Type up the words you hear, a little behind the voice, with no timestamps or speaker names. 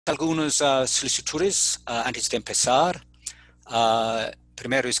algunas solicitudes antes de empezar.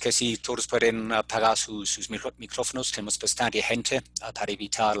 Primero es que si todos pueden apagar sus micrófonos, tenemos bastante gente para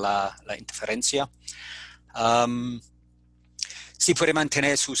evitar la interferencia. Si puede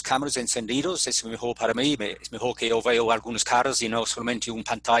mantener sus cámaras encendidos, es mejor para mí. Es mejor que yo veo algunas caras y no solamente una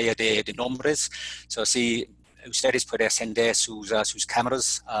pantalla de nombres. Si ustedes pueden encender sus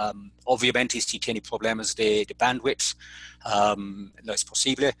cámaras, obviamente si tienen problemas de bandwidth, no es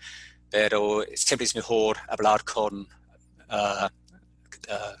posible, pero siempre es mejor hablar con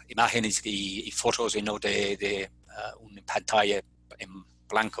imágenes y fotos y no de una pantalla en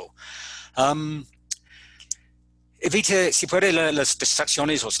blanco. Evite, si puede, las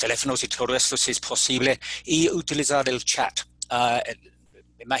distracciones, los teléfonos y todo esto, si es posible, y utilizar el chat.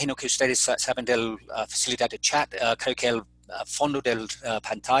 Imagino que ustedes saben de la facilidad de chat. Creo que al fondo de la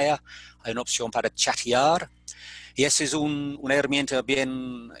pantalla hay una opción para chatear, y esa es una herramienta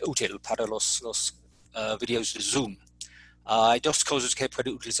bien útil para los videos de Zoom. Hay dos cosas que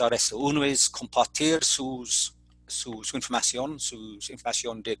puede utilizar esto. Uno es compartir su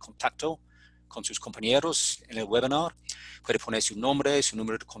información de contacto con sus compañeros en el webinar. Puede poner su nombre, su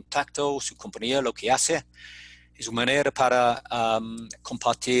número de contacto, su compañía, lo que hace. Es una manera para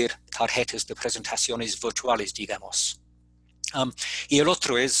compartir tarjetas de presentaciones virtuales, digamos. Y el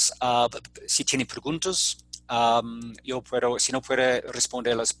otro es, si tienen preguntas, si no puede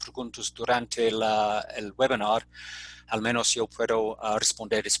responder las preguntas durante el webinar, al menos yo puedo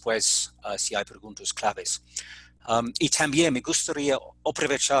responder después si hay preguntas claves. Y también me gustaría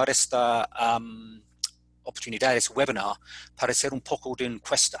aprovechar esta oportunidad, este webinar, para hacer un poco de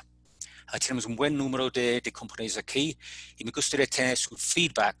encuesta. Tenemos un buen número de compañías aquí y me gustaría tener su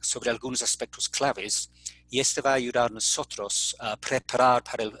feedback sobre algunos aspectos claves, y este va a ayudar a nosotros a preparar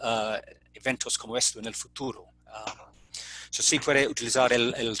para eventos como este en el futuro. Si puede utilizar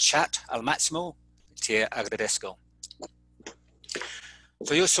el chat al máximo, te agradezco.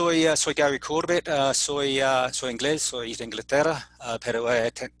 Yo soy Gary Corbett, soy inglés, soy de Inglaterra, pero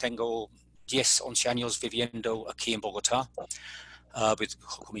tengo 10, 11 años viviendo aquí en Bogotá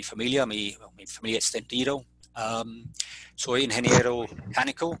con mi familia extendida. Soy ingeniero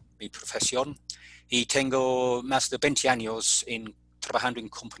mecánico, mi profesión, y tengo más de 20 años trabajando en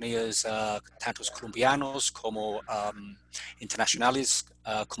compañías tanto colombianos como internacionales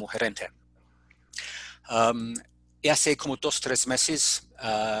como gerente. Y hace como 2 o 3 meses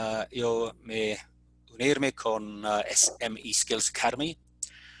yo me unirme con SME Skills Academy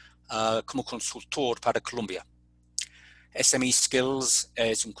como consultor para Colombia. SME Skills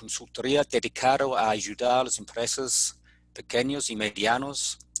es una consultoría dedicada a ayudar a las empresas pequeñas y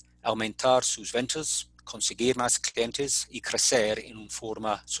medianas a aumentar sus ventas, conseguir más clientes y crecer en una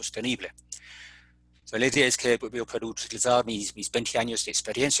forma sostenible. La idea es que yo puedo utilizar mis 20 años de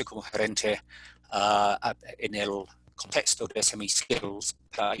experiencia como gerente en el contexto de SME Skills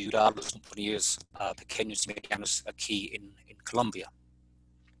para ayudar a las compañías pequeñas y medianas aquí en Colombia.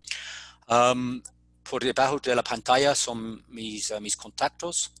 Por debajo de la pantalla son mis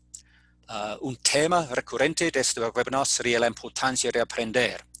contactos. Un tema recurrente de este webinar sería la importancia de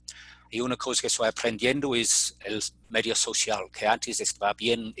aprender. Y una cosa que estoy aprendiendo es el medio social, que antes estaba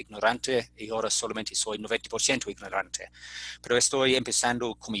bien ignorante y ahora solamente soy 90% ignorante. Pero estoy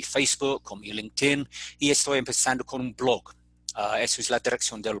empezando con mi Facebook, con mi LinkedIn, y estoy empezando con un blog. Esa es la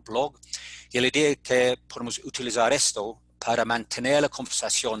dirección del blog. Y la idea es que podemos utilizar esto para mantener la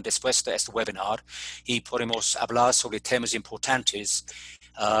conversación después de este webinar y podemos hablar sobre temas importantes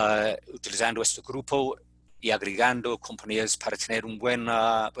utilizando este grupo y agregando compañías para tener un buen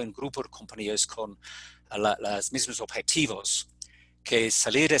grupo de compañías con los mismos objetivos, que es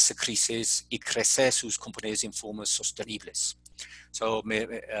salir de esa crisis y crecer sus compañías en formas sostenibles. Me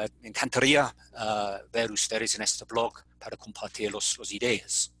encantaría ver ustedes en este blog para compartir las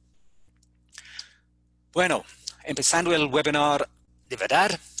ideas. Bueno, empezando el webinar de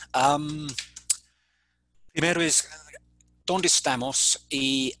verdad, primero es dónde estamos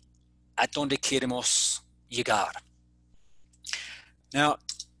y a dónde queremos llegar.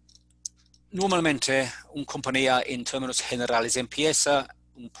 Normalmente una compañía en términos generales empieza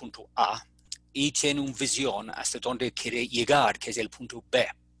un punto A y tiene una visión hasta dónde quiere llegar, que es el punto B.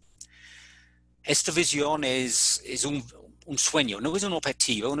 Esta visión es un sueño, no es un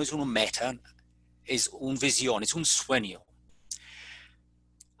objetivo, no es una meta, es una visión, es un sueño.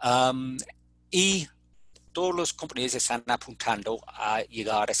 Y todas las compañías están apuntando a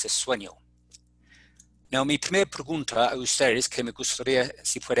llegar a ese sueño. Mi primera pregunta a ustedes, que me gustaría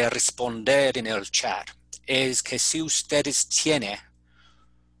si puede responder en el chat, es que si ustedes tienen,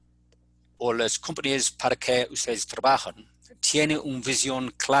 o las compañías para que ustedes trabajan, tiene una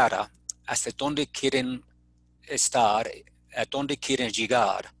visión clara hasta dónde quieren estar, a dónde quieren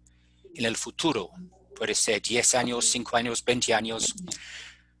llegar en el futuro. Puede ser 10 años, 5 años, 20 años.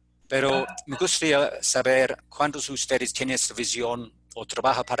 Pero me gustaría saber cuántos de ustedes tienen esta visión o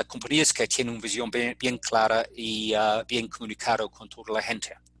trabajan para compañías que tienen una visión bien clara y bien comunicada con toda la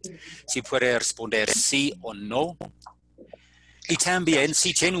gente. Si puede responder sí o no. Y también,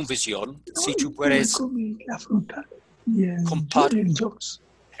 si tiene una visión, si tú puedes compartir.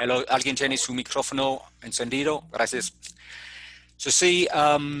 Hello, ¿alguien tiene su micrófono encendido? Gracias. Si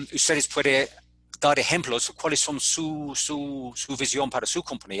ustedes pueden dar ejemplos, cuáles son su visión para su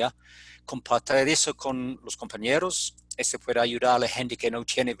compañía, compartir eso con los compañeros. Esto puede ayudar a la gente que no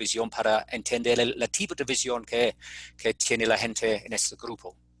tiene visión para entender el tipo de visión que tiene la gente en este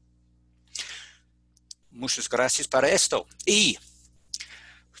grupo. Muchas gracias para esto. Y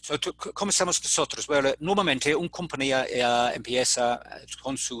 ¿cómo estamos nosotros? Bueno, normalmente una compañía empieza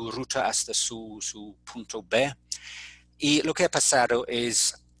con su ruta hasta su punto B. Y lo que ha pasado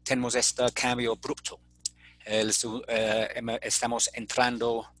es, tenemos este cambio abrupto. Estamos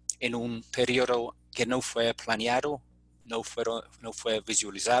entrando en un periodo que no fue planeado, no fue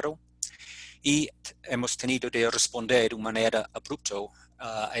visualizado, y hemos tenido que responder de una manera abrupta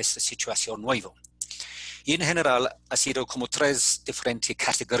a esta situación nueva. Y en general ha sido como 3 diferentes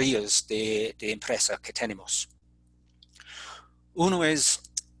categorías de empresa que tenemos. Uno es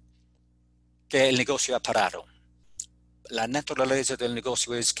que el negocio ha parado. La naturaleza del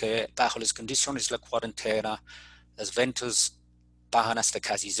negocio es que bajo las condiciones de la cuarentena, las ventas bajan hasta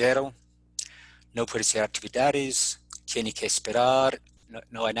casi 0, no puede hacer actividades, tiene que esperar,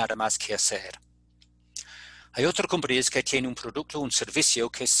 no hay nada más que hacer. Hay otras compañías que tienen un producto o un servicio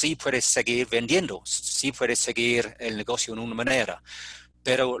que sí puede seguir vendiendo, sí puede seguir el negocio en una manera,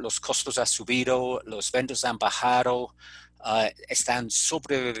 pero los costos han subido, los ventas han bajado, están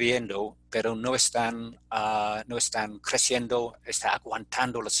sobreviviendo, pero no están creciendo, están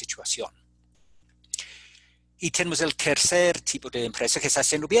aguantando la situación. Y tenemos el tercer tipo de empresa que está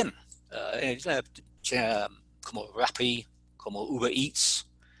haciendo bien, como Rappi, como Uber Eats,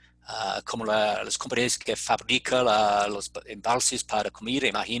 como las compañías que fabrican los embalses para comida,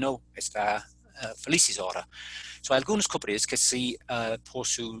 imagino, están felices ahora. Hay algunas compañías que sí, por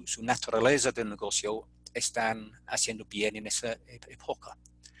su naturaleza del negocio, están haciendo bien en esa época.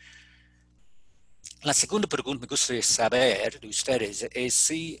 La segunda pregunta me gustaría saber de ustedes es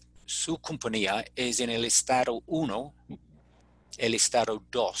si su compañía es en el estado 1, el estado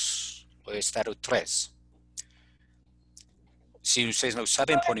 2 o el estado 3. Si ustedes no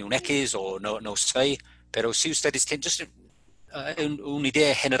saben, ponen un X o no sé, pero si ustedes tienen una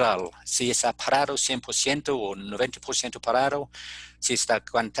idea general, si está parado 100% o 90% parado, si está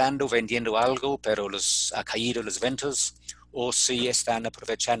aguantando, vendiendo algo, pero ha caído las ventas, o si están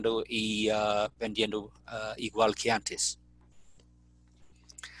aprovechando y vendiendo igual que antes.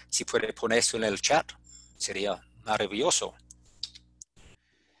 Si puede poner eso en el chat, sería maravilloso.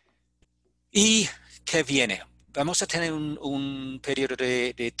 ¿Y qué viene? Vamos a tener un periodo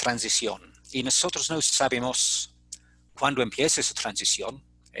de transición y nosotros no sabemos cuándo empieza esa transición.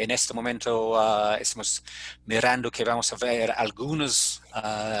 En este momento estamos mirando que vamos a ver algunas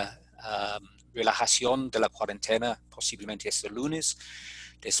relajación de la cuarentena, posiblemente este lunes.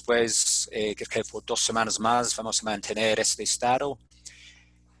 Después, que por 2 semanas más vamos a mantener este estado.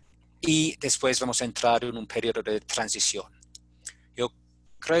 Y después vamos a entrar en un periodo de transición. Yo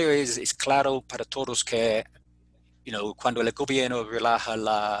creo que es claro para todos que cuando el gobierno relaja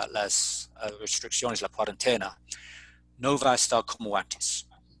las restricciones, la cuarentena, no va a estar como antes.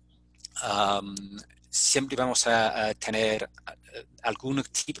 Siempre vamos a tener algún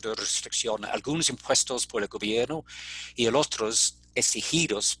tipo de restricción, algunos impuestos por el gobierno y otros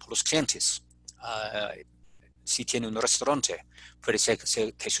exigidos por los clientes. Si tiene un restaurante, puede ser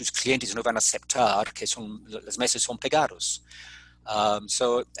que sus clientes no van a aceptar que las mesas son pegados.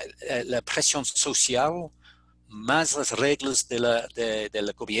 La presión social más las reglas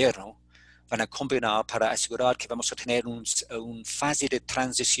del gobierno van a combinar para asegurar que vamos a tener una fase de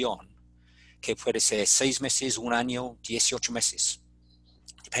transición que puede ser 6 meses, 1 año, 18 meses,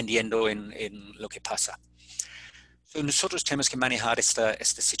 dependiendo en lo que pasa. Nosotros tenemos que manejar esta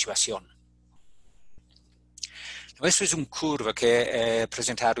situación. Esto es un curva que he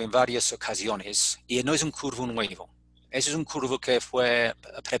presentado en varias ocasiones y no es un curvo nuevo. Ese es un curvo que fue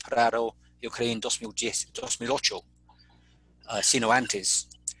preparado, yo creo, en 2008, sino antes,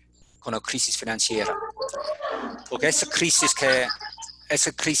 con la crisis financiera. Porque esa crisis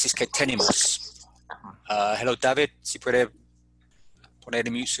que tenemos. Hello, David, si puede poner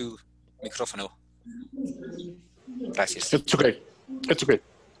en mute su micrófono. Gracias. It's okay. It's okay.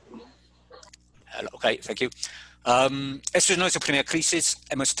 Okay, thank you. Esta es nuestra primera crisis.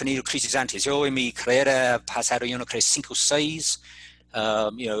 Hemos tenido crisis antes. Yo en mi carrera he pasado, yo no creo, 5 o 6.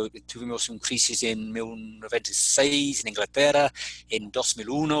 Tuvimos una crisis en 1996 en Inglaterra. En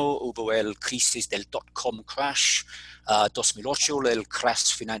 2001 hubo el crisis del dot-com crash. 2008 el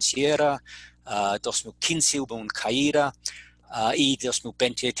crash financiero. 2015 hubo una caída. Y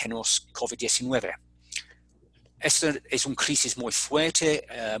 2020 tenemos COVID-19. Esta es una crisis muy fuerte,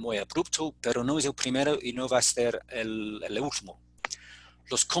 muy abrupto, pero no es el primero y no va a ser el último.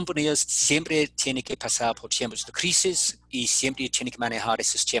 Las compañías siempre tienen que pasar por tiempos de crisis y siempre tienen que manejar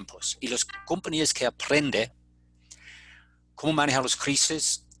esos tiempos. Y las compañías que aprenden cómo manejar las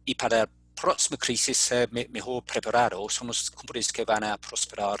crisis y para la próxima crisis ser mejor preparados son las compañías que van a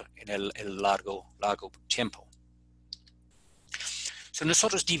prosperar en el largo tiempo.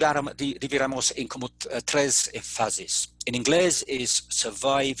 Nosotros dividimos en como 3 fases. En inglés es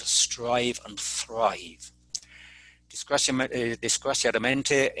survive, strive and thrive.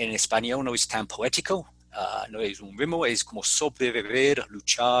 Desgraciadamente en español no es tan poético, no es un ritmo, es como sobrevivir,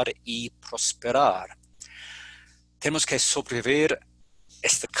 luchar y prosperar. Tenemos que sobrevivir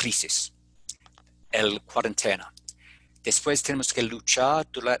esta crisis, el cuarentena. Después tenemos que luchar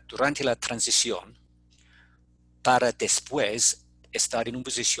durante la transición para después estar en una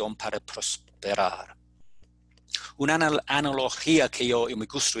posición para prosperar. Una analogía que yo me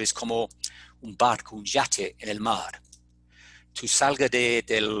gusta es como un barco, un yate en el mar. Tú salgas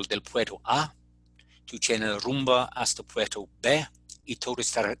del puerto A, tú tienes rumbo hasta el puerto B y todo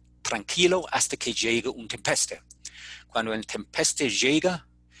está tranquilo hasta que llegue un tempeste. Cuando el tempeste llega,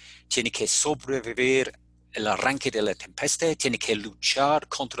 tiene que sobrevivir el arranque de la tempeste, tiene que luchar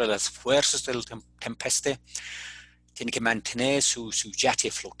contra las fuerzas del tempeste, tiene que mantener su yate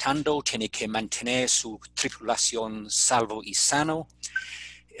flotando, tiene que mantener su tripulación salvo y sano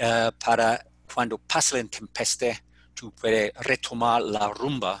para cuando pase la tempeste, tú puedes retomar la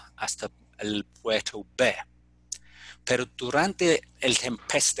rumba hasta el puerto B. Pero durante el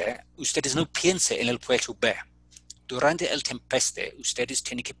tempeste, ustedes no piensen en el puerto B. Durante el tempeste, ustedes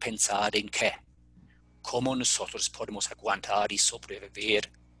tienen que pensar en qué. Cómo nosotros podemos aguantar y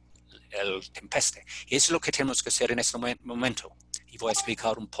sobrevivir el tempeste. Y eso es lo que tenemos que hacer en este momento. Y voy a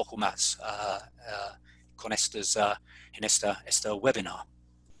explicar un poco más con en este webinar.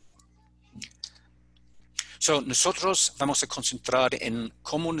 Nosotros vamos a concentrar en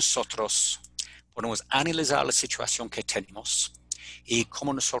cómo nosotros podemos analizar la situación que tenemos y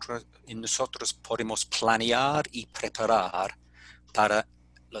cómo nosotros podemos planear y preparar para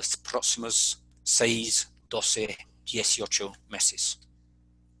los próximos 6, 12, 18 meses.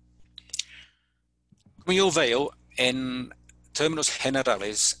 Como yo veo, en términos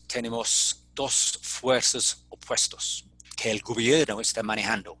generales, tenemos 2 fuerzas opuestas que el gobierno está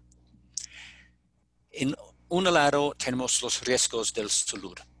manejando. En un lado tenemos los riesgos de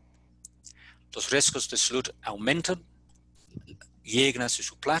salud. Los riesgos de salud aumentan, llegan a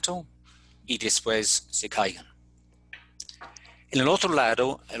su plato y después se caigan. En el otro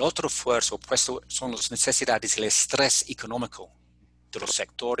lado, el otro fuerza opuesto son las necesidades y el estrés económico de los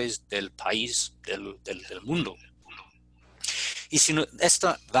sectores del país, del mundo. Y si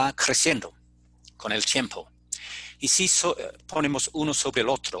esto va creciendo con el tiempo, y si ponemos uno sobre el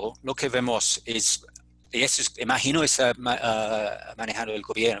otro, lo que vemos es, y eso imagino está manejando el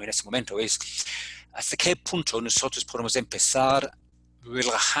gobierno en este momento, es hasta qué punto nosotros podemos empezar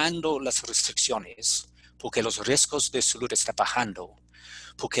relajando las restricciones, porque los riesgos de salud están bajando,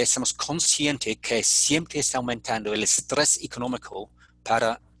 porque estamos conscientes que siempre está aumentando el estrés económico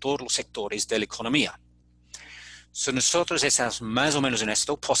para todos los sectores de la economía. Nosotros estamos más o menos en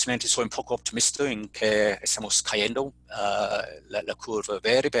esto. Posiblemente soy un poco optimista en que estamos cayendo la curva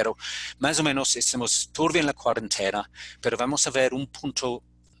verde, pero más o menos estamos todavía en la cuarentena, pero vamos a ver un punto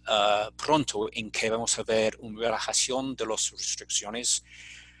pronto en que vamos a ver una relajación de las restricciones,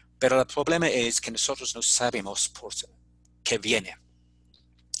 pero el problema es que nosotros no sabemos por qué viene.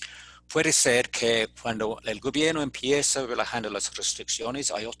 Puede ser que cuando el gobierno empieza relajando las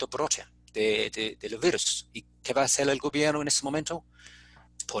restricciones hay otro brote del virus. ¿Y qué va a hacer el gobierno en este momento?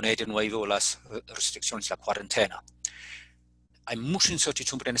 Poner de nuevo las restricciones, la cuarentena. Hay mucha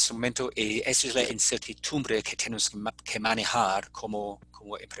incertidumbre en este momento y esa es la incertidumbre que tenemos que manejar como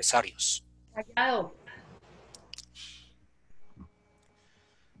empresarios.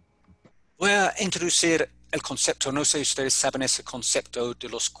 Voy a introducir el concepto, no sé si ustedes saben ese concepto de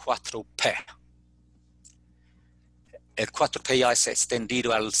los 4P. El 4P ya es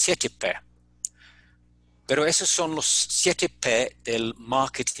extendido al 7P. Pero esos son los 7P del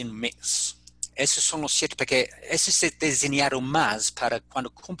marketing mix. Esos son los 7, porque eso se diseñaron más para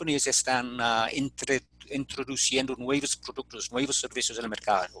cuando compañías están introduciendo nuevos productos, nuevos servicios en el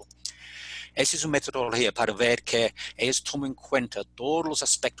mercado. Esa es una metodología para ver que ellos toman en cuenta todos los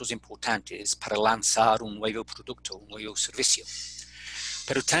aspectos importantes para lanzar un nuevo producto, un nuevo servicio.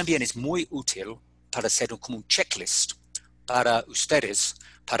 Pero también es muy útil para hacer como un checklist para ustedes,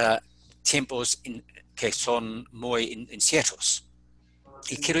 para tiempos que son muy inciertos.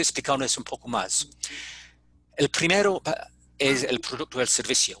 Y quiero explicarles un poco más. El primero es el producto o el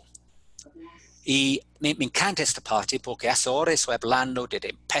servicio. Y me encanta esta parte porque hasta ahora estoy hablando de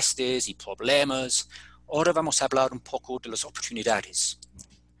tempestades y problemas. Ahora vamos a hablar un poco de las oportunidades.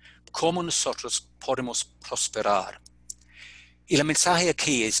 Cómo nosotros podemos prosperar. Y el mensaje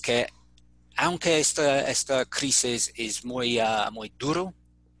aquí es que aunque esta crisis es muy duro,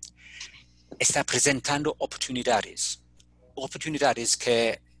 está presentando oportunidades. Oportunidades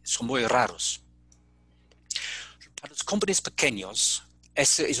que son muy raros. Para las compañías pequeñas,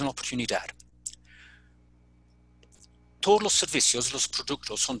 esta es una oportunidad. Todos los servicios, los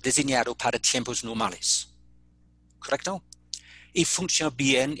productos son diseñados para tiempos normales, ¿correcto? Y funcionan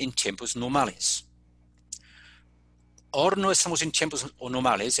bien en tiempos normales. Ahora no estamos en tiempos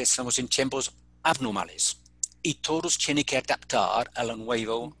normales, estamos en tiempos abnormales. Y todos tienen que adaptar a la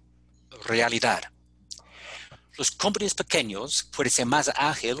nueva realidad. Los compañías pequeños pueden ser más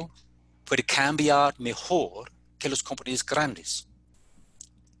ágiles, pueden cambiar mejor que las compañías grandes.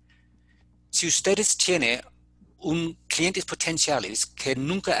 Si ustedes tienen clientes potenciales que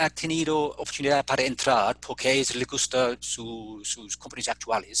nunca han tenido oportunidad para entrar porque a ellos les gustan sus compañías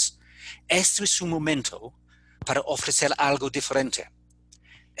actuales, este es un momento para ofrecer algo diferente.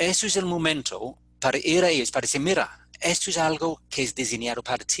 Este es el momento para ir a ellos, para decir, mira, esto es algo que es diseñado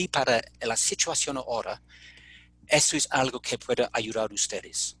para ti, para la situación ahora. Esto es algo que puede ayudar a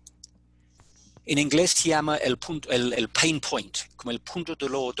ustedes. En inglés se llama el pain point, como el punto de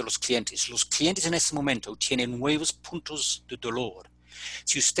dolor de los clientes. Los clientes en este momento tienen nuevos puntos de dolor.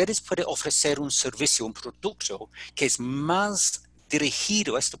 Si ustedes pueden ofrecer un servicio, un producto que es más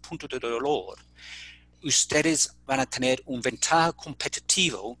dirigido a este punto de dolor, ustedes van a tener un ventaja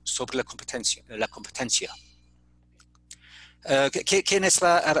competitivo sobre la competencia. ¿Quién es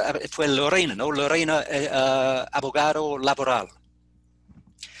fue Lorena, ¿no? Lorena, abogado laboral.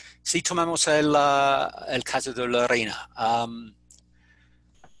 Si tomamos el caso de Lorena,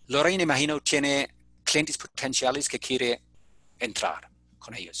 Lorena, imagino, tiene clientes potenciales que quiere entrar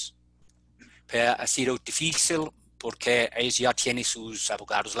con ellos. Pero ha sido difícil porque ellos ya tienen sus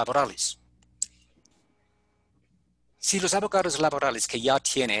abogados laborales. Si los abogados laborales que ya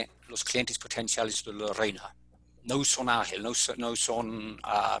tienen los clientes potenciales de Lorena no son ágiles, no son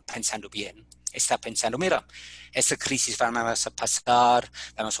pensando bien, está pensando, mira, esta crisis vamos a pasar,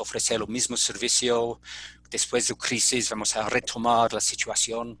 vamos a ofrecer el mismo servicio, después de la crisis vamos a retomar la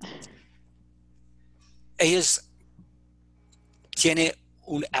situación. Ellos tienen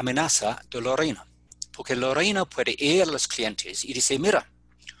una amenaza de Lorena, porque Lorena puede ir a los clientes y decir, mira,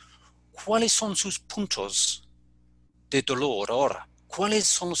 ¿cuáles son sus puntos de dolor ahora? ¿Cuáles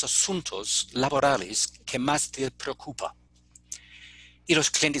son los asuntos laborales que más te preocupan? Y los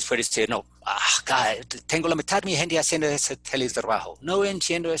clientes pueden decir, no, tengo la mitad de mi gente haciendo ese teletrabajo. No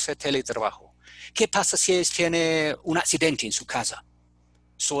entiendo ese teletrabajo. ¿Qué pasa si ellos tienen un accidente en su casa?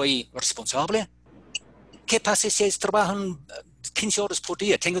 ¿Soy responsable? ¿Qué pasa si ellos trabajan 15 horas por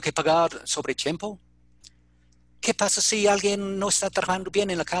día? ¿Tengo que pagar sobre tiempo? ¿Qué pasa si alguien no está trabajando bien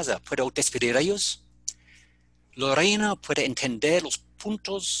en la casa? ¿Puedo despedir a ellos? Lorena puede entender los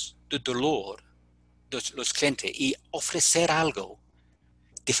puntos de dolor de los clientes y ofrecer algo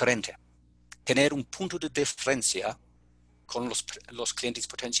diferente. Tener un punto de diferencia con los clientes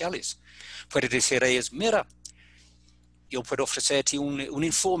potenciales. Puede decir a ellos, mira, yo puedo ofrecerte un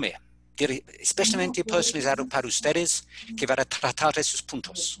informe especialmente personalizado para ustedes que va a tratar esos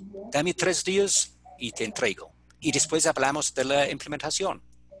puntos. Dame 3 días y te entrego. Y después hablamos de la implementación.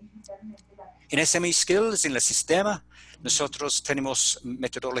 En SME Skills, en el sistema, nosotros tenemos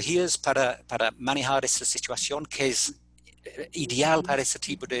metodologías para manejar esta situación que es ideal para ese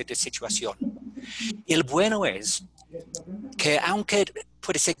tipo de situación. Y el bueno es que aunque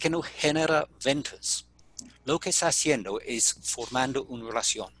puede ser que no genera ventas, lo que está haciendo es formando una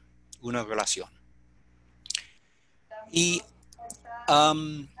relación. Y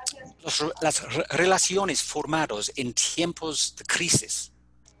las relaciones formadas en tiempos de crisis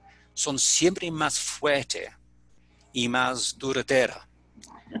son siempre más fuertes y más duraderas.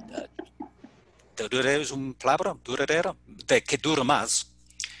 Duradera es una palabra, duradera, que dura más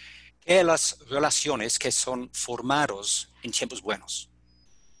que las relaciones que son formadas en tiempos buenos.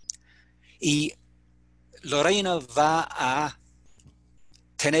 Y Lorena va a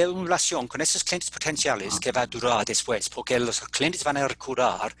tener una relación con esos clientes potenciales que va a durar después, porque los clientes van a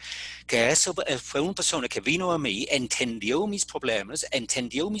recordar que eso fue una persona que vino a mí, entendió mis problemas,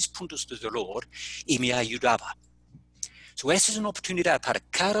 entendió mis puntos de dolor y me ayudaba. So, esa es una oportunidad para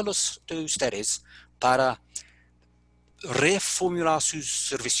cada uno de ustedes para reformular sus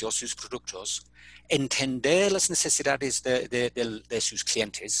servicios, sus productos, entender las necesidades de sus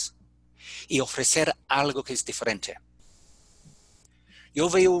clientes y ofrecer algo que es diferente. Yo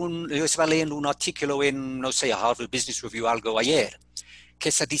estaba leyendo un artículo en, no sé, Harvard Business Review, algo ayer, que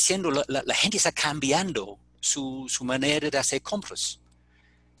está diciendo la gente está cambiando su manera de hacer compras.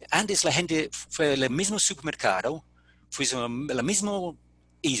 Antes la gente fue al mismo supermercado, fue a la misma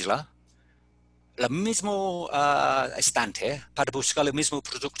isla, el mismo estante para buscar el mismo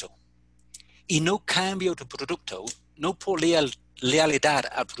producto. Y no cambio de producto, no por lealtad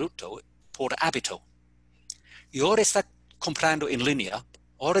al producto, por hábito. Y ahora está comprando en línea,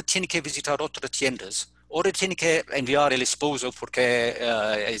 ahora tiene que visitar otras tiendas, ahora tiene que enviar el esposo porque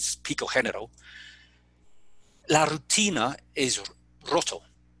es pico género. La rutina es roto.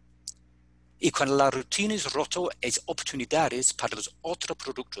 Y cuando la rutina es roto, es oportunidades para los otros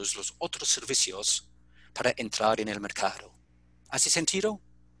productos, los otros servicios para entrar en el mercado. ¿Hace sentido?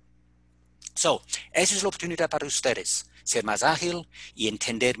 So, esa es la oportunidad para ustedes, ser más ágil y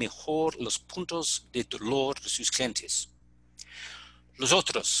entender mejor los puntos de dolor de sus clientes. Los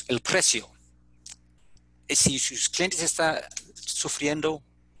otros, el precio. Si sus clientes están sufriendo,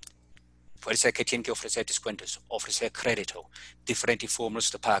 puede ser que tienen que ofrecer descuentos, ofrecer crédito, diferentes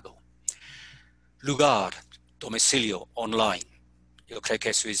formas de pago. Lugar, domicilio, online. Yo creo que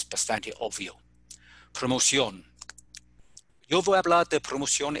eso es bastante obvio. Promoción. Yo voy a hablar de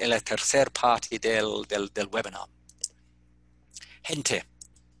promoción en la tercera parte del webinar. Gente,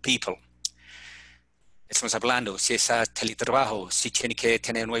 people. Estamos hablando si está teletrabajo, si tiene que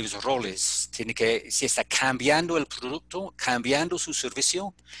tener nuevos roles, si está cambiando el producto, cambiando su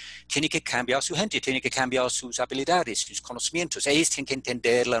servicio, tiene que cambiar su gente, tiene que cambiar sus habilidades, sus conocimientos. Ellos tienen que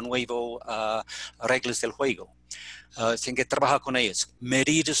entender las nuevas reglas del juego. Tienen que trabajar con ellos.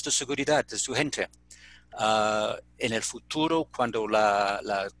 Medidas de seguridad de su gente. En el futuro, cuando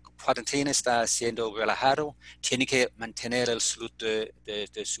la cuarentena está siendo relajado, tiene que mantener el salud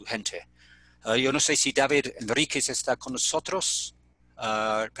de su gente. Yo no sé si David Enríquez está con nosotros,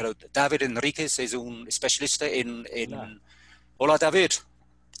 pero David Enríquez es un especialista en... Hola, David.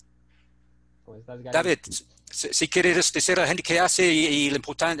 ¿Cómo estás, Gary? David, si quieres decir a la gente qué hace y lo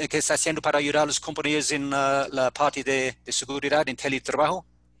importante que está haciendo para ayudar a las compañías en la parte de seguridad en teletrabajo.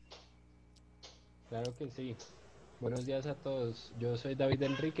 Claro que sí. Buenos días a todos. Yo soy David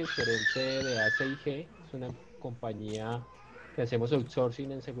Enríquez, gerente de ACIG. Es una compañía que hacemos outsourcing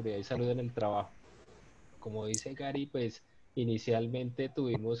en seguridad y salud en el trabajo. Como dice Gary, pues inicialmente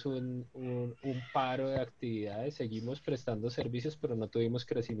tuvimos un paro de actividades, seguimos prestando servicios, pero no tuvimos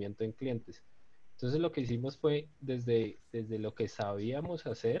crecimiento en clientes. Entonces lo que hicimos fue, desde lo que sabíamos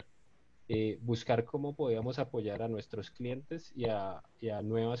hacer, buscar cómo podíamos apoyar a nuestros clientes y a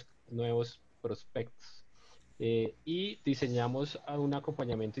nuevos prospectos. Y diseñamos un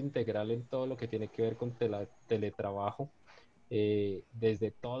acompañamiento integral en todo lo que tiene que ver con teletrabajo,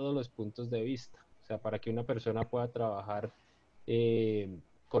 desde todos los puntos de vista. O sea, para que una persona pueda trabajar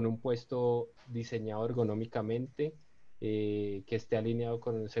con un puesto diseñado ergonómicamente, que esté alineado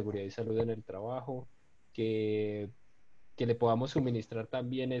con seguridad y salud en el trabajo, que le podamos suministrar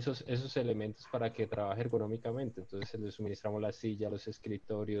también esos elementos para que trabaje ergonómicamente. Entonces le suministramos la silla, los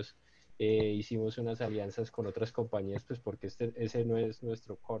escritorios, hicimos unas alianzas con otras compañías, pues porque ese no es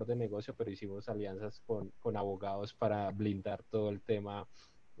nuestro core de negocio, pero hicimos alianzas con abogados para blindar todo el tema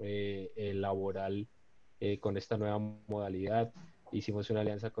laboral con esta nueva modalidad. Hicimos una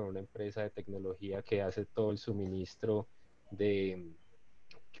alianza con una empresa de tecnología que hace todo el suministro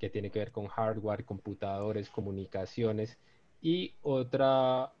que tiene que ver con hardware, computadores, comunicaciones, y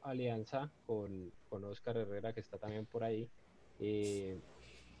otra alianza con Oscar Herrera, que está también por ahí,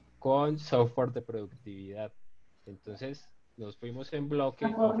 con software de productividad. Entonces nos fuimos en bloque a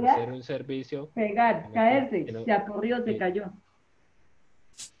ofrecer un servicio. Pegar, caerse, se acorrió, se cayó.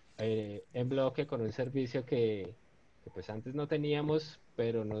 En bloque con un servicio que pues antes no teníamos,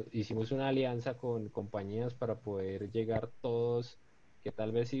 pero hicimos una alianza con compañías para poder llegar todos, que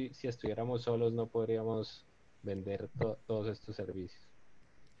tal vez si estuviéramos solos no podríamos vender todos estos servicios.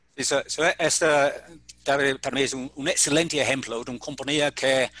 Esta para mí es un excelente ejemplo de una compañía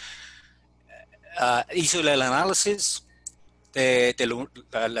que hizo el análisis de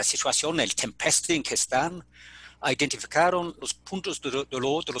la situación, el tempestad en que están, identificaron los puntos de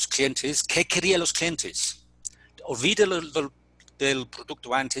dolor de los clientes, qué querían los clientes. Olvida del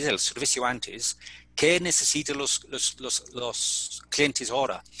producto antes, el servicio antes, qué necesitan los clientes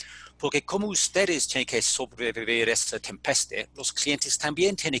ahora. Porque como ustedes tienen que sobrevivir a esta tempestad, los clientes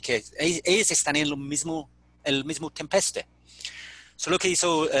también tienen que, ellos están en el mismo tempestad. So, lo que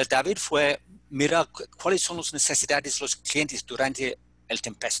hizo David fue mirar cuáles son las necesidades de los clientes durante el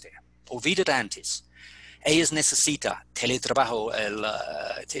tempestad. Olvida de antes. Ellos necesitan teletrabajo,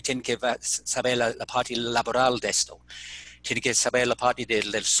 tienen que saber la parte laboral de esto. Tienen que saber la parte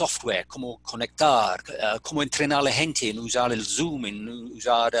del software, cómo conectar, cómo entrenar a la gente en usar el Zoom, en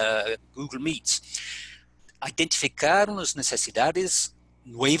usar Google Meets. Identificaron las necesidades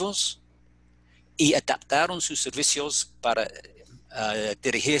nuevas y adaptaron sus servicios para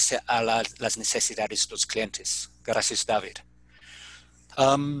dirigirse a las necesidades de los clientes. Gracias, David.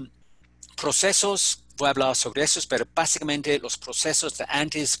 Procesos, voy a hablar sobre esos, pero básicamente los procesos de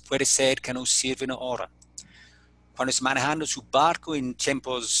antes puede ser que no sirven ahora. Cuando está manejando su barco en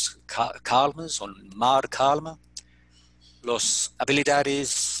tiempos calmos o en mar calma, las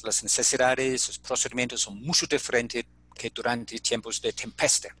habilidades, las necesidades, los procedimientos son mucho diferentes que durante tiempos de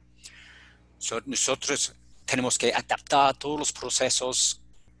tempestad. Nosotros tenemos que adaptar todos los procesos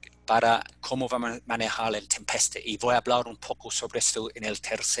para cómo vamos a manejar el tempestad. Y voy a hablar un poco sobre esto en el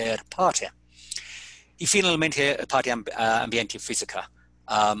tercer parte. Y finalmente, la parte ambiente física.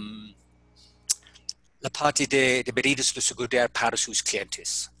 La parte de medidas de seguridad para sus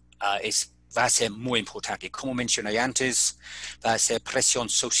clientes va a ser muy importante. Como mencioné antes, va a ser presión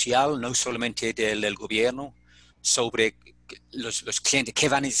social, no solamente del gobierno, sobre los clientes, qué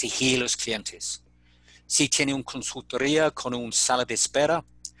van a exigir los clientes. Si tiene una consultoría con una sala de espera,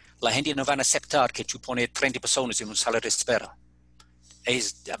 la gente no va a aceptar que tú pones 30 personas en una sala de espera.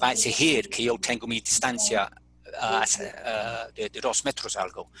 Ellos van a exigir que yo tenga mi distancia de 2 metros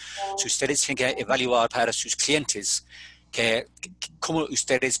algo. Si ustedes tienen que evaluar para sus clientes cómo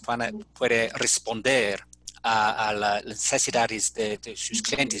ustedes pueden responder a las necesidades de sus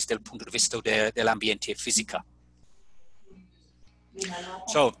clientes desde el punto de vista del ambiente físico.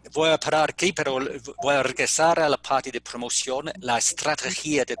 Voy a parar aquí, pero voy a regresar a la parte de promoción, la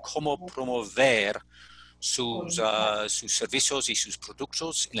estrategia de cómo promover sus servicios y sus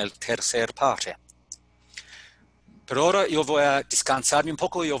productos en el tercer parte. Pero ahora yo voy a descansar un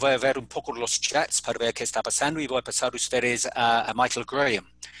poco, yo voy a ver un poco los chats para ver qué está pasando y voy a pasar a ustedes a Michael Graham.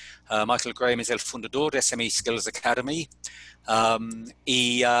 Michael Graham es el fundador de SME Skills Academy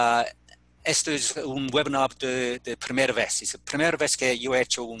esto es un webinar de primera vez. Es la primera vez que yo he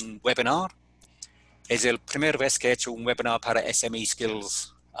hecho un webinar. Es la primera vez que he hecho un webinar para SME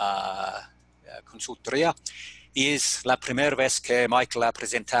Skills Consultoría. Y es la primera vez que Michael ha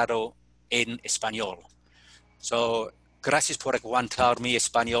presentado en español. Gracias por aguantar mi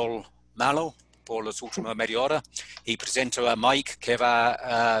español malo por las últimas media hora. Y presento a Mike, que va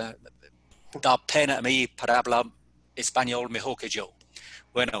a dar pena a mí para hablar español mejor que yo.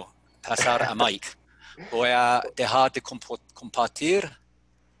 Bueno, pasar a Mike. Voy a dejar de compartir.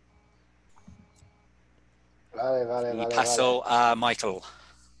 Vale. Paso a Michael.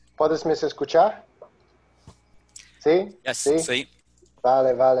 ¿Puedes me escuchar? ¿Sí? Yes, sí.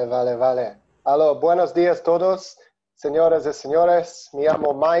 Vale. Aló, buenos días a todos, señoras y señores. Me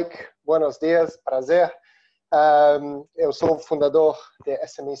llamo Mike. Buenos días, prazer. Eu sou o fundador de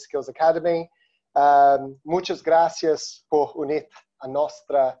SME Skills Academy. Muchas gracias por unir a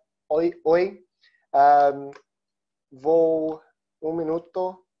nuestra hoy. Vou un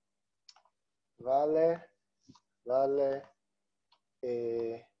minuto. Vale.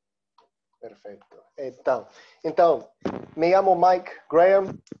 Perfecto. Então, me llamo Mike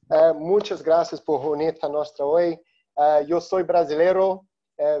Graham. Muchas gracias por unir a nuestra hoy. Yo soy brasileiro,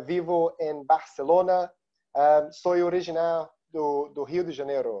 vivo en Barcelona. Soy original do Rio de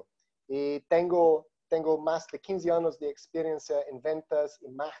Janeiro y tengo más de 15 años de experiencia en ventas y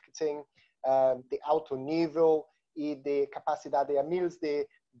marketing de alto nivel y de capacidad de miles de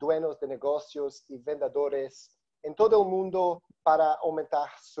dueños de negocios y vendedores en todo el mundo para aumentar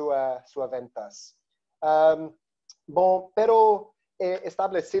sus ventas. Pero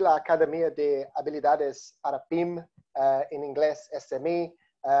establecí la Academia de Habilidades para PYME, en inglés SME,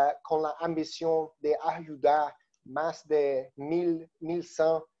 con la ambición de ayudar más de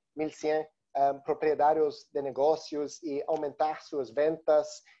 1,100 propietarios de negocios y aumentar sus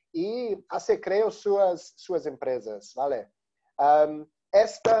ventas y hacer crecer sus empresas, ¿vale?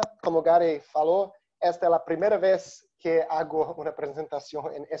 Como Gary falou, esta es la primera vez que hago una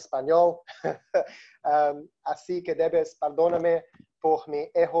presentación en español, así que debes perdonarme por mis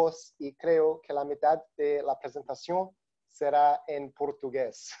errores y creo que la mitad de la presentación será en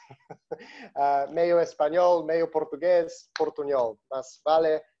portugués. Medio español, medio portugués, portuñol. Más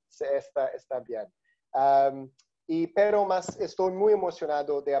vale, está bien. Pero más estoy muy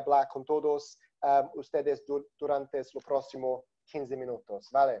emocionado de hablar con todos ustedes durante los próximos 15 minutos,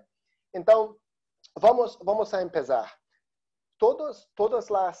 ¿vale? Entonces, vamos a empezar. Todas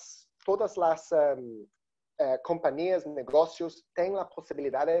las compañías, negocios tienen la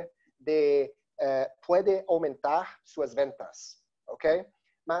posibilidad de puede aumentar sus ventas, ¿ok?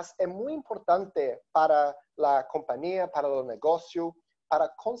 Mas es muy importante para la compañía, para el negocio,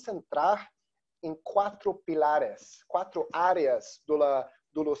 para concentrar en 4 pilares, 4 áreas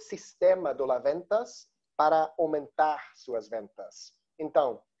do sistema de las ventas para aumentar sus ventas.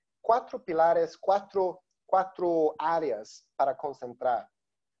 Entonces, 4 pilares, 4 áreas para concentrar.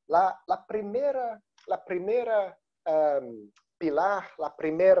 La primera pilar, la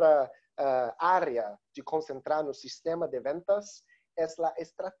primera área de concentrar no sistema de ventas es la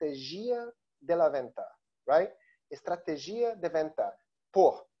estrategia de la venta, right? Estrategia de venta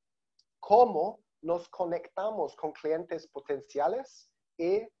por cómo nos conectamos con clientes potenciales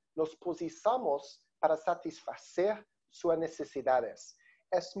y nos posicionamos para satisfacer sus necesidades.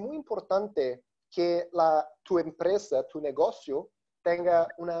 Es muy importante que tu empresa, tu negocio, tenga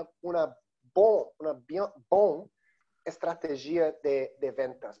una buena estrategia de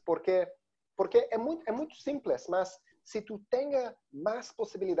ventas. Porque es muy simple, mas si tú tengas más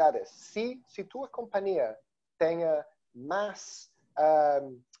posibilidades, si tu compañía tenga más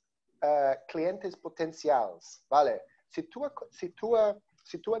clientes potenciales, ¿vale? Si tu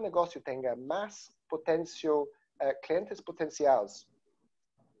negocio tenga más clientes potenciales,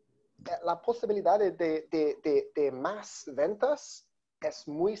 la posibilidad de más ventas es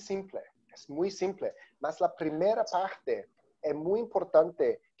muy simple. Es muy simple. Mas la primera parte es muy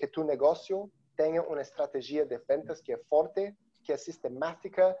importante que tu negocio tenga una estrategia de ventas que es fuerte, que es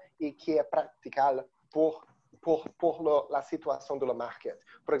sistemática y que es practicable por la situación del mercado.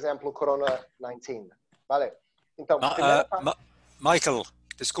 Por ejemplo, Corona-19. ¿Vale? Entonces, Michael,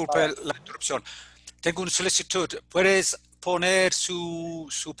 disculpe vale. la interrupción. Tengo una solicitud. ¿Puedes poner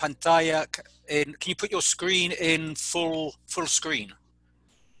su pantalla can you put your screen in full screen?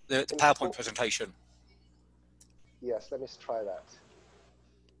 The PowerPoint presentation. Yes, let me try that.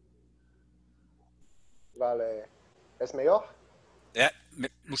 Vale. ¿Es mejor? Yeah,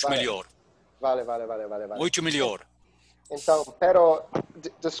 mucho mejor. Vale. Mucho mejor. Entonces, pero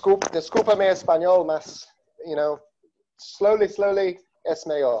discúlpame español, mas, slowly es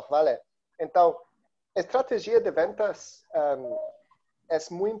mejor, ¿vale? Entonces, estrategia de ventas es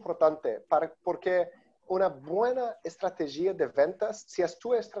muy importante porque una buena estrategia de ventas, si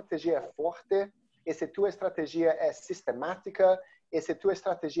tu estrategia es fuerte, y si tu estrategia es sistemática, y si tu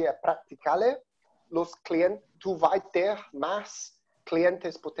estrategia es practicable, tú vas a tener más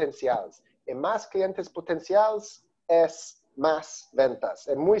clientes potenciales. Y más clientes potenciales es más ventas.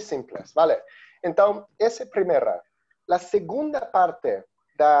 Es muy simple, ¿vale? Entonces, esa es primera. La segunda parte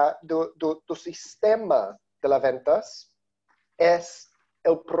do sistema de las ventas es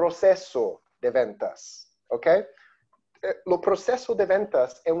el proceso de ventas, ¿ok? El proceso de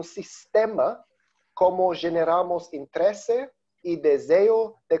ventas es un sistema como generamos interés y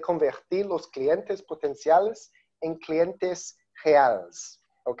deseo de convertir los clientes potenciales en clientes reales,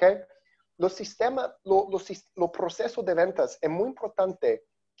 ¿ok? Lo proceso de ventas es muy importante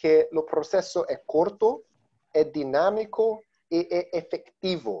que el proceso es corto, es dinámico y es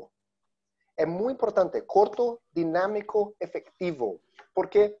efectivo. Es muy importante, corto, dinámico, efectivo.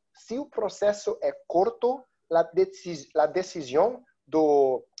 Porque si el proceso es corto, la decisión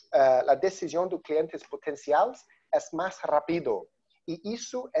de clientes potenciales es más rápido. Y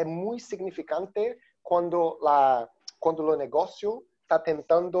eso es muy significante cuando el negocio está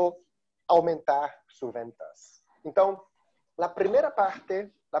tentando aumentar sus ventas. Entonces, la primera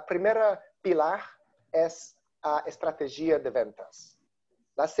pilar es la estrategia de ventas.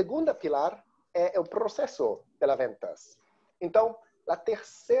 La segunda pilar es el proceso de las ventas. Entonces, la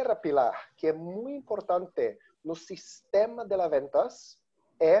tercera pilar, que es muy importante no sistema de las ventas,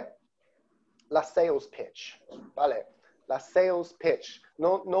 es la sales pitch. ¿Vale? La sales pitch.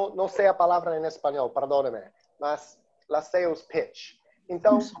 No sé la palabra en español, perdóneme, mas la sales pitch.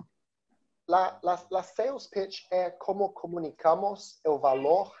 Entonces, la sales pitch es cómo comunicamos el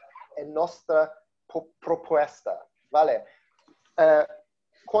valor en nuestra propuesta. ¿Vale?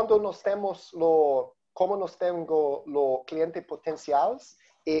 Cuando nos tenemos los clientes potenciales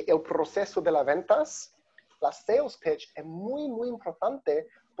y el proceso de las ventas, la sales pitch es muy, muy importante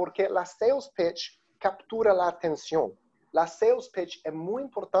porque la sales pitch captura la atención. la sales pitch é muito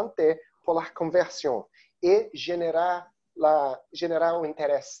importante por la conversão e generar o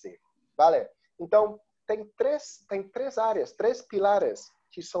interesse, vale? Então, tem três áreas, três pilares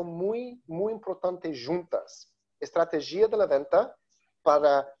que são muito importantes juntas. Estratégia da venda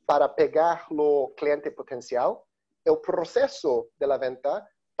para pegar o cliente potencial, o processo da venda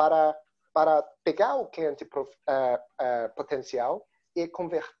para pegar o cliente potencial e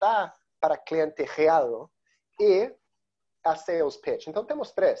converter para cliente real e a sales pitch. Então,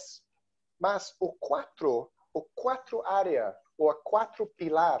 temos três. Mas o quatro área, ou a quatro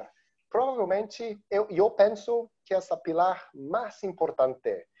pilar, provavelmente eu penso que essa pilar mais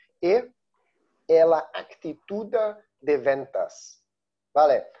importante é a atitude de ventas.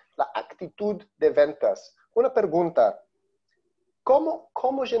 Vale? A atitude de ventas. Uma pergunta.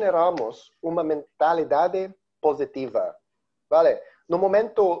 Como generamos uma mentalidade positiva? Vale? No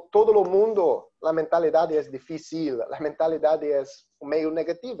momento, todo o mundo, a mentalidade é difícil, a mentalidade é meio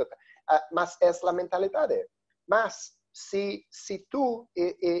negativa, mas é a mentalidade. Mas se tu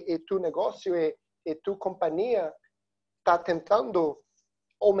e tu negócio e tu companhia está tentando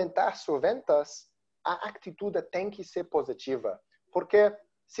aumentar suas ventas, a atitude tem que ser positiva. Porque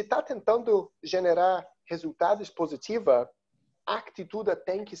se está tentando generar resultados positivos, a atitude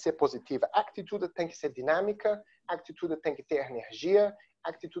tem que ser positiva. A atitude tem que ser dinâmica, a atitude tem que ter energia, a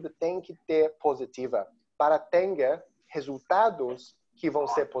atitude tem que ter positiva para ter resultados que vão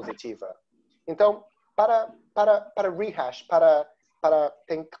ser positivos. Então, para rehash,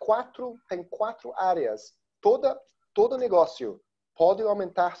 tem quatro áreas. Todo negócio pode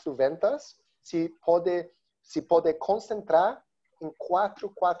aumentar suas ventas se pode concentrar em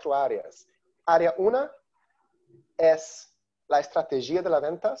quatro áreas. Área 1 é a estratégia de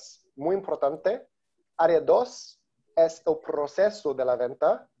ventas, muito importante. Área 2 é o processo de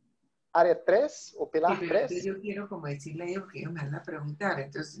venta. Área 3, o pilar 3. Yo quiero como decirle a ellos que ellos me van a preguntar.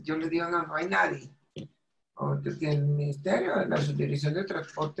 Entonces yo les digo, no hay nadie. O que el Ministerio de la Subdirección de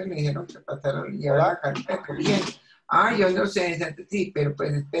Transporte me dijeron que pasaron y llevar la carpeta. Bien. Yo no sé, sí, pero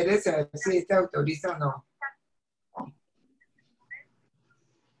pues espérese a ver si está autoriza o no.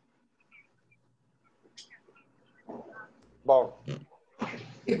 Bom.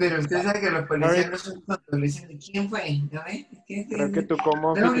 Sí, pero usted sabe que los policías no son tontos. Le dicen, ¿quién fue? ¿No ves? Creo que tú como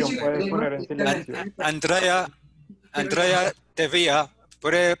anfitrión puedes poner en silencio. Andrea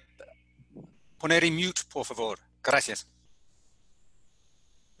puede poner en mute, por favor. Gracias.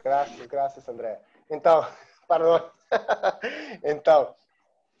 Graças, André. Então, perdão. Então,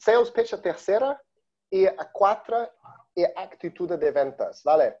 sales pitch a terceira e a quarta é a atitude de ventas,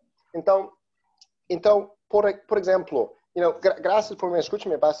 vale? Então por exemplo, graças por me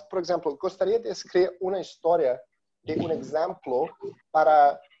escutar, mas, por exemplo, gostaria de escrever uma história de um exemplo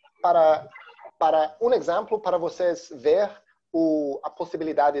para vocês ver a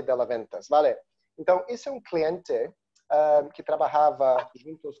possibilidade de ventas, vale? Então, esse é um cliente que trabalhava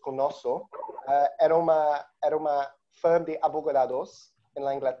juntos conosco. Era uma firma de advogados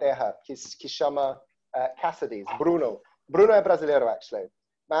na Inglaterra que chama Cassidy's. Bruno é brasileiro, actually.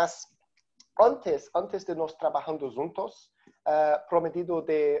 Mas antes de nós trabalhando juntos, prometido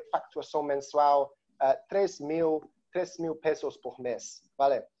de facturação mensual 3 mil pesos por mês,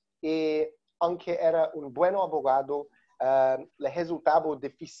 vale? E aunque era um bom advogado, o resultado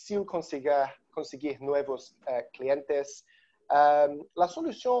difícil conseguir novos clientes. A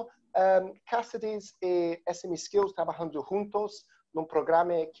solução, Cassidy's e SM Skills trabalhando juntos num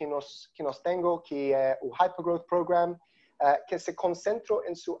programa que nós temos, que é o Hypergrowth Program, que se concentra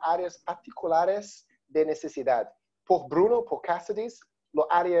em suas áreas particulares de necessidade. Por Bruno, por Cassidy's,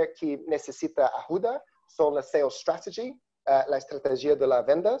 a área que necessita ajuda são a sales strategy, a estratégia de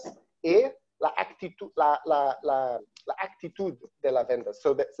vendas, e a atitude de vendas,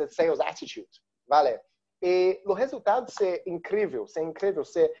 so the sales attitude, vale? E o resultado é incrível,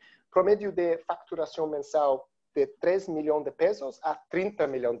 se promédio de facturação mensal de 3 milhões de pesos a 30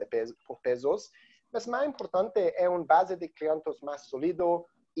 milhões de pesos, mas mais importante é uma base de clientes mais sólido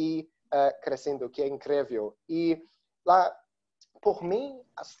e crescendo, que é incrível. E lá, por mim,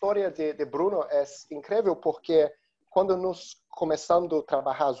 a história de Bruno é incrível porque quando nós começamos a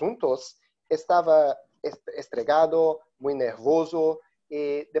trabalhar juntos, estava estressado, muito nervoso,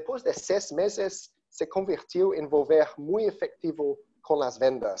 e depois de 6 meses se convertiu em envolver muito efetivo com as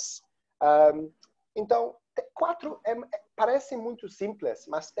vendas. Então, parece muito simples,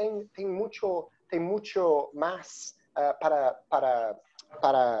 mas tem muito mais para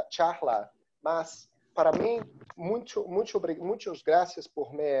charla. Mas para mim, muitas graças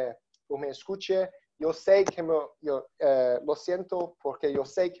por me escutar. Eu sei que lo siento porque eu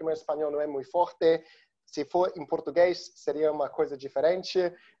sei que meu espanhol não é muito forte, Se for em português, seria uma coisa diferente.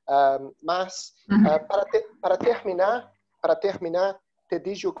 Mas, para terminar, te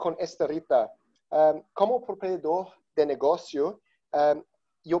digo com esta, Rita. Como proprietor de negócio,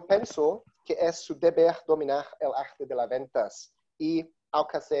 eu penso que é seu dever dominar o arte de las ventas e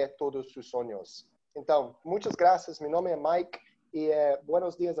alcançar todos os seus sonhos. Então, muitas graças. Meu nome é Mike e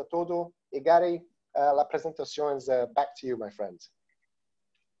buenos dias a todos. E Gary, a apresentação é back to you, my friend.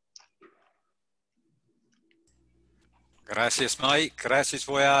 Gracias, Mike. Gracias.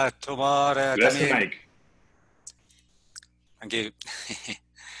 Voy a tomar Gracias, también. Mike. Thank you.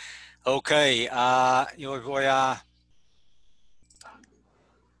 Ok, yo voy a...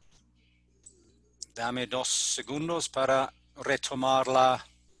 Dame 2 segundos para retomar la...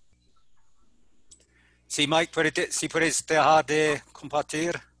 Sí, Mike, si puedes dejar de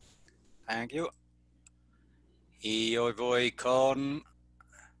compartir. Thank you. Y hoy voy con...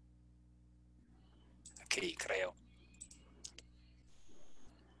 Aquí, creo.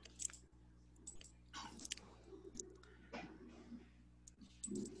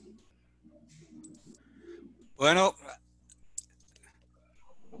 Bueno,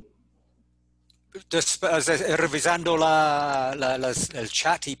 revisando el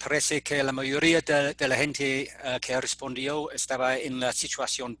chat y parece que la mayoría de la gente que respondió estaba en la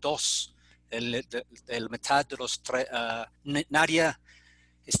situación 2, el mitad de los 3, nadie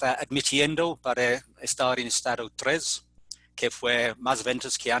está admitiendo para estar en estado 3, que fue más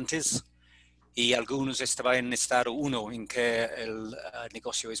ventas que antes. Y algunos estaban en estado 1, en que el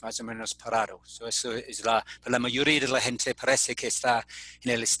negocio es más o menos parado. So eso es la mayoría de la gente parece que está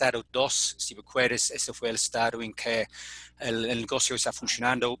en el estado 2. Si recuerdas, ese fue el estado en que el negocio está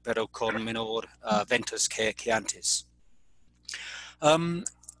funcionando, pero con menor ventas que antes.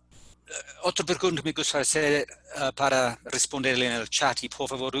 Otra pregunta me gustaría hacer para responderle en el chat, y por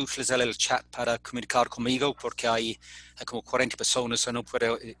favor utilizar el chat para comunicar conmigo, porque hay como 40 personas y no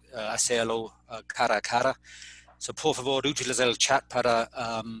puedo hacerlo cara a cara. So, por favor utilizar el chat para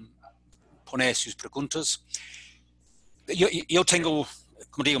poner sus preguntas. Yo tengo,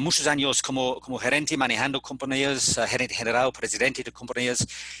 como digo, muchos años como gerente manejando compañías, gerente general, presidente de compañías,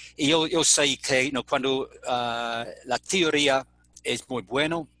 y yo sé que cuando la teoría es muy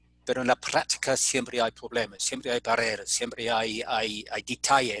buena, pero en la práctica siempre hay problemas, siempre hay barreras, siempre hay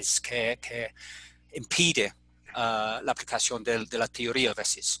detalles que impiden la aplicación de la teoría a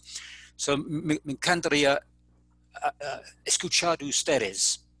veces. So, me encantaría escuchar de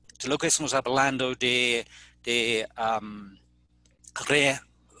ustedes de lo que estamos hablando de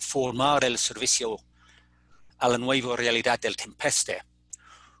reformar el servicio a la nueva realidad del tempeste.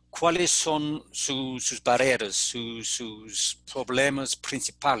 ¿Cuáles son sus barreras, sus problemas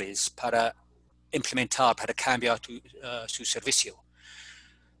principales para implementar, para cambiar su servicio?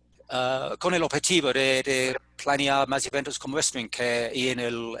 Con el objetivo de planear más eventos como esto y en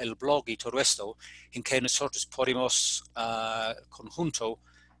el blog y todo esto, en que nosotros podemos conjunto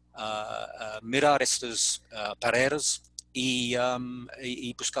mirar estas barreras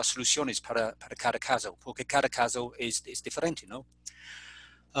y buscar soluciones para cada caso, porque cada caso es diferente, ¿no?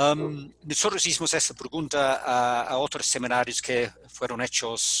 Nosotros hicimos esta pregunta a otros seminarios que fueron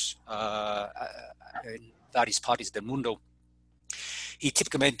hechos en varias partes del mundo, y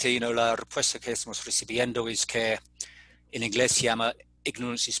típicamente la respuesta que estamos recibiendo es que en inglés se llama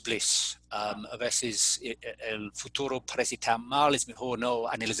ignorance is bliss. A veces el futuro parece tan mal, es mejor no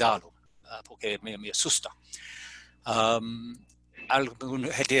analizarlo porque me asusta. Una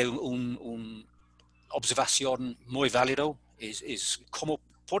observación muy válida es cómo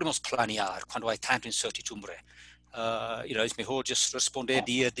podemos planear cuando hay tanta incertidumbre. Es mejor just responder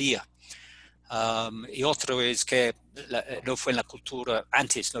día a día. Y otro es que no fue en la cultura,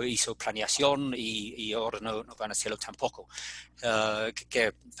 antes no hizo planeación y ahora no van a hacerlo tampoco.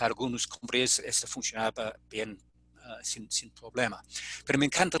 Que para algunos compañías esto funcionaba bien sin problema. Pero me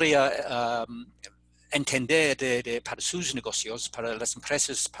encantaría entender para sus negocios, para las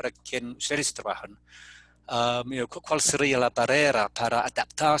empresas para quien ustedes trabajan, cuál sería la barrera para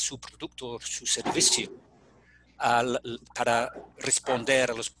adaptar su producto, su servicio, para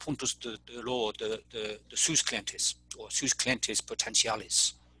responder a los puntos de sus clientes o sus clientes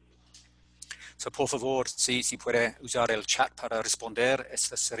potenciales. So, por favor, si puede usar el chat para responder,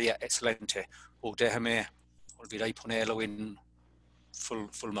 esto sería excelente. O déjame, olvidé ponerlo en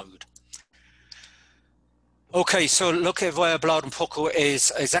full mode. Ok, so lo que voy a hablar un poco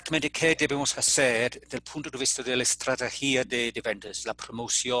es exactamente qué debemos hacer desde el punto de vista de la estrategia de ventas, la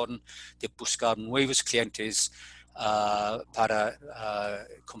promoción, de buscar nuevos clientes para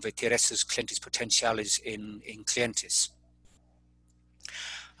convertir a esos clientes potenciales en clientes.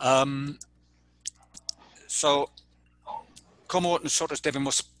 ¿Cómo nosotros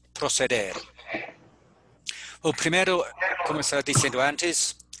debemos proceder? Well, primero, como estaba diciendo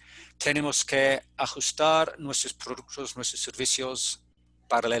antes, tenemos que ajustar nuestros productos, nuestros servicios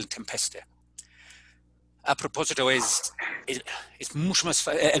para la tempestad. A propósito, es mucho más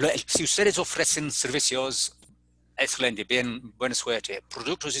fácil. Si ustedes ofrecen servicios, excelente, bien, buena suerte.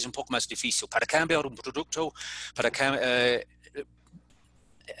 Productos es un poco más difícil. Para cambiar un producto,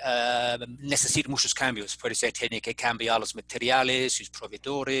 necesita muchos cambios. Puede ser, tiene que cambiar los materiales, sus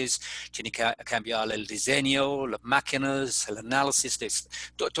proveedores, tiene que cambiar el diseño, las máquinas, el análisis de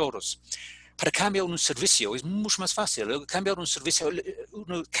todos. Para cambiar un servicio es mucho más fácil. Cambiar un servicio,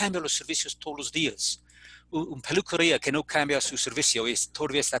 uno cambia los servicios todos los días. Una peluquería que no cambia su servicio y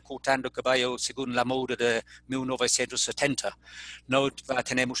todavía está cortando cabello según la moda de 1970, no va a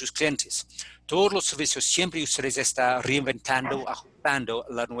tener muchos clientes. Todos los servicios siempre ustedes están reinventando, ajustando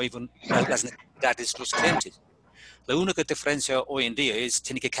las necesidades de los clientes. La única diferencia hoy en día es que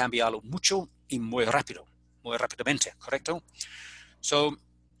tiene que cambiarlo mucho y muy rápidamente, ¿correcto?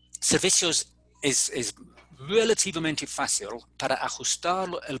 Servicios es relativamente fácil para ajustar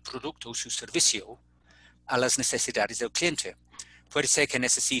el producto o su servicio a las necesidades del cliente. Puede ser que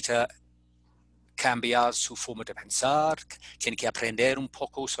necesita cambiar su forma de pensar, tiene que aprender un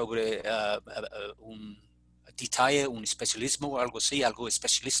poco sobre un detalle, un especialismo o algo así, algo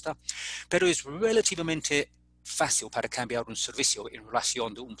especialista, pero es relativamente fácil para cambiar un servicio en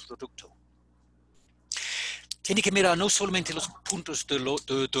relación de un producto. Tiene que mirar no solamente los puntos de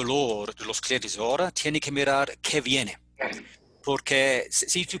dolor de los clientes ahora, tiene que mirar qué viene. Porque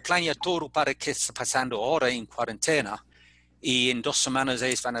si tú planeas todo para qué está pasando ahora en cuarentena y en 2 semanas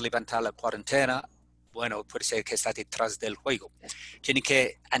ellos van a levantar la cuarentena, bueno, puede ser que está detrás del juego. Tiene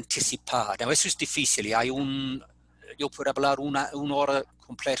que anticipar. No, eso es difícil. Yo puedo hablar una hora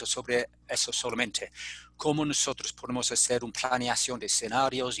completa sobre eso solamente. Cómo nosotros podemos hacer una planeación de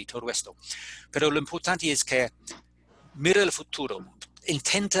escenarios y todo esto. Pero lo importante es que mira el futuro.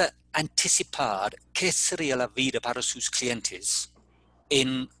 Intenta anticipar qué sería la vida para sus clientes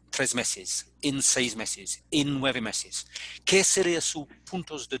en 3 meses, en 6 meses, en 9 meses. ¿Qué serían sus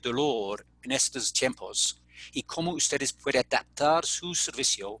puntos de dolor en estos tiempos? Y cómo ustedes pueden adaptar su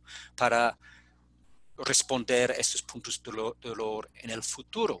servicio para responder a estos puntos de dolor en el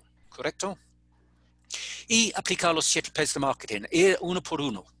futuro, ¿correcto? Y aplicar los 7 P's de marketing, uno por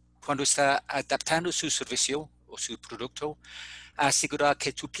uno. Cuando está adaptando su servicio o su producto, asegurar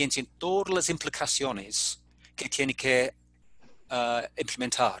que tú pienses en todas las implicaciones que tiene que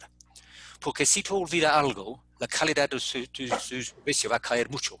implementar. Porque si tú olvidas algo, la calidad de su servicio va a caer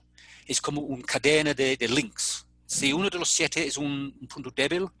mucho. Es como una cadena de links. Si uno de los 7 es un punto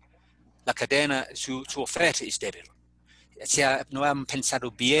débil, la cadena, su oferta es débil. Si no han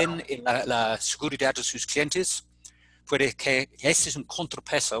pensado bien en la seguridad de sus clientes, puede que este es un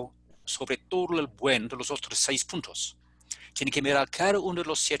contrapeso sobre todo el buen de los otros 6 puntos. Tiene que mirar cada uno de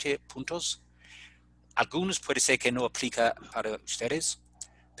los 7 puntos. Algunos puede ser que no aplica para ustedes,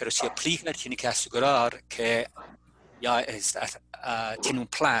 pero si aplica, tiene que asegurar que ya tiene un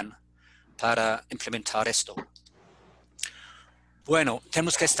plan para implementar esto. Bueno,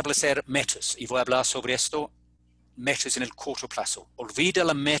 tenemos que establecer metas y voy a hablar sobre esto. Metas en el corto plazo. Olvida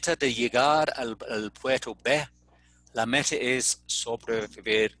la meta de llegar al puerto B. La meta es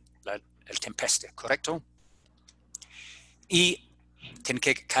sobrevivir el tempestad, ¿correcto? Y tiene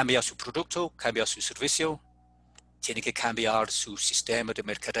que cambiar su producto, cambiar su servicio, tiene que cambiar su sistema de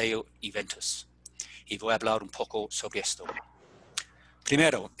mercadeo y ventas. Y voy a hablar un poco sobre esto.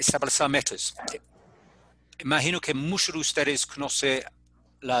 Primero, establecer metas. Imagino que muchos de ustedes conocen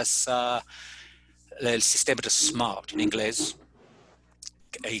el sistema de SMART en inglés,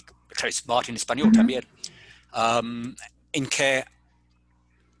 y SMART en español también, en que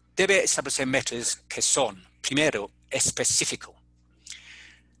debe establecer metas que son, primero, específico.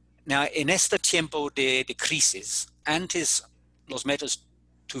 Now, en este tiempo de crisis, antes los metas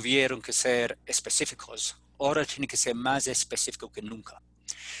tuvieron que ser específicos, ahora tienen que ser más específicos que nunca.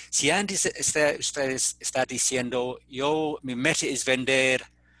 Si antes ustedes están diciendo, mi meta es vender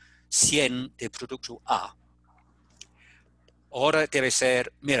 100 de producto A, ahora debe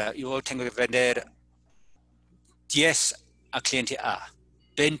ser, mira, yo tengo que vender 10 a cliente A,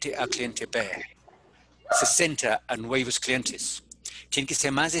 20 a cliente B, 60 a nuevos clientes. Tiene que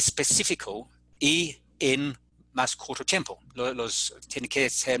ser más específico y en más corto tiempo. Tiene que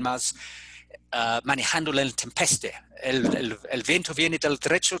ser más manejando la tempestad. El viento viene del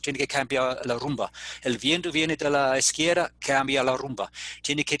derecho, tiene que cambiar la rumba. El viento viene de la izquierda, cambia la rumba.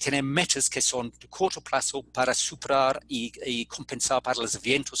 Tiene que tener metas que son de corto plazo para superar y compensar para los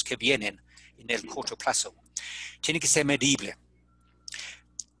vientos que vienen en el corto plazo. tiene que ser medible.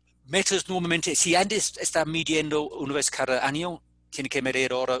 Metas normalmente, si antes está midiendo una vez cada año, tiene que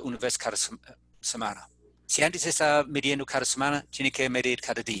medir ahora una vez cada semana. Si antes está midiendo cada semana, tiene que medir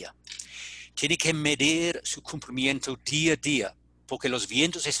cada día. Tiene que medir su cumplimiento día a día, porque los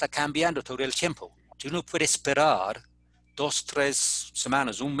vientos están cambiando todo el tiempo. Tú no puedes esperar 2, 3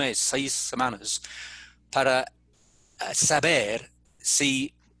 semanas, un mes, 6 semanas para saber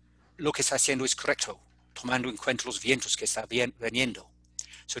si lo que está haciendo es correcto, tomando en cuenta los vientos que están viniendo.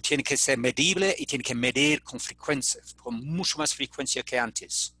 Tiene que ser medible y tiene que medir con frecuencia, con mucho más frecuencia que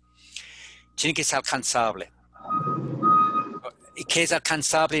antes. Tiene que ser alcanzable. ¿Y qué es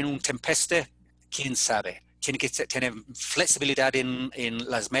alcanzable en un tempeste? ¿Quién sabe? Tiene que tener flexibilidad en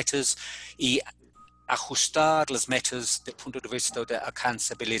las metas y ajustar las metas desde el punto de vista de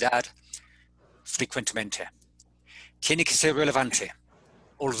alcanzabilidad frecuentemente. Tiene que ser relevante.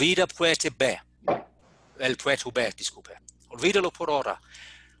 Olvida el puerto B, disculpe. Olvídalo por ahora.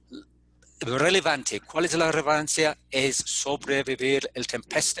 Relevante. ¿Cuál es la relevancia? Es sobrevivir el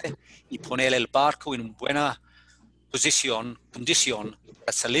tempeste y poner el barco en una buena condición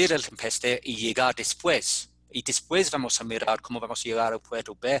para salir del tempeste y llegar después. Y después vamos a mirar cómo vamos a llegar al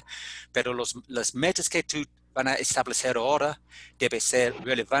puerto B, pero las metas que tú van a establecer ahora deben ser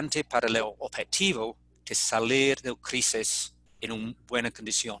relevantes para el objetivo de salir de la crisis en una buena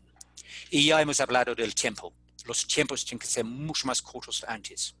condición. Y ya hemos hablado del tiempo. Los tiempos tienen que ser mucho más cortos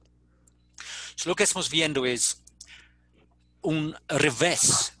antes. Lo que estamos viendo es un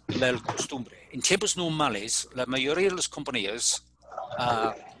revés de la costumbre. En tiempos normales, la mayoría de las compañías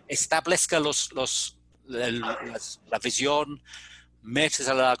establezcan la visión, metas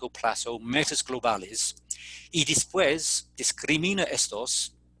a largo plazo, metas globales, y después discrimina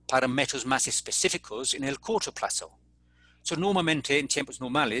estos para metas más específicos en el corto plazo. Normalmente, en tiempos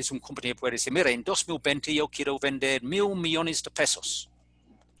normales, una compañía puede decir, mira, en 2020 yo quiero vender 1.000 millones de pesos.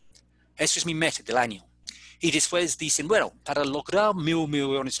 Eso es mi meta del año. Y después dicen, bueno, para lograr 1.000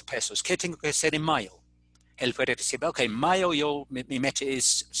 millones de pesos, ¿qué tengo que hacer en mayo? Él puede decir, ok, en mayo mi meta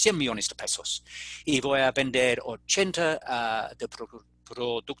es 100 millones de pesos. Y voy a vender 80 de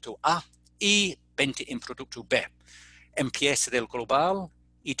producto A y 20 en producto B. Empieza del global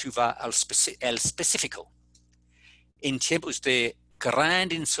y tú vas al específico. En tiempos de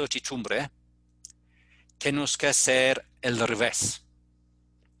gran incertidumbre, tenemos que hacer el revés.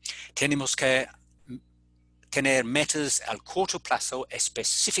 Tenemos que tener metas al corto plazo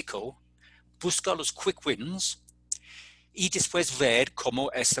específico, buscar los quick wins y después ver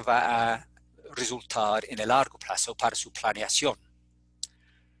cómo esto va a resultar en el largo plazo para su planeación.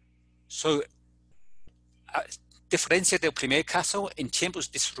 A diferencia del primer caso, en tiempos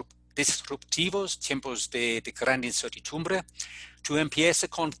disruptivos, tiempos de gran incertidumbre, tú empiezas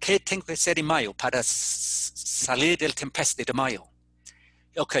con qué tengo que hacer en mayo para salir del tempeste de mayo.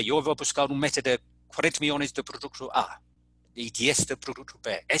 Ok, yo voy a buscar un meta de 40 millones de producto A y 10 de producto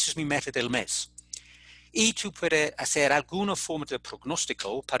B. Eso es mi meta del mes. Y tú puedes hacer alguna forma de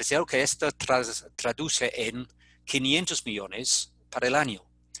pronóstico para decir, ok, esto traduce en 500 millones para el año.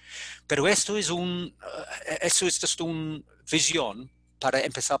 Pero esto es una visión para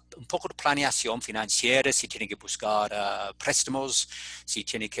empezar un poco de planeación financiera, si tiene que buscar préstamos, si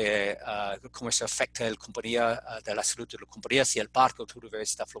tiene que, cómo se afecta la compañía, de la salud de la compañía, si el barco todavía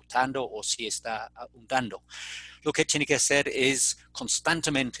está flotando o si está hundando. Lo que tiene que hacer es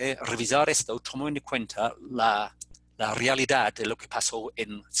constantemente revisar esto, tomando en cuenta la realidad de lo que pasó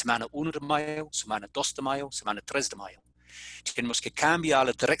en semana 1 de mayo, semana 2 de mayo, semana 3 de mayo. Tenemos que cambiar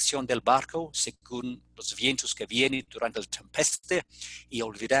la dirección del barco según los vientos que vienen durante el tempeste y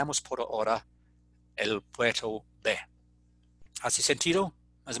olvidamos por ahora el puerto B. ¿Hace sentido?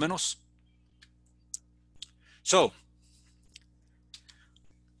 Más o menos.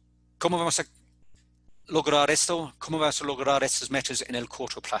 ¿Cómo vamos a lograr esto? ¿Cómo vamos a lograr estas metas en el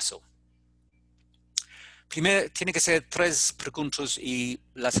corto plazo? Primero, tiene que ser 3 preguntas y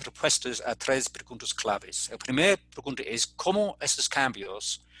las respuestas a 3 preguntas claves. La primera pregunta es, ¿cómo estos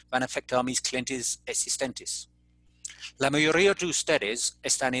cambios van a afectar a mis clientes existentes? La mayoría de ustedes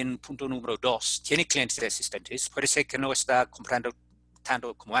están en punto número 2. Tiene clientes existentes. Puede ser que no está comprando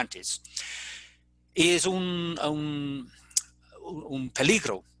tanto como antes. Y es un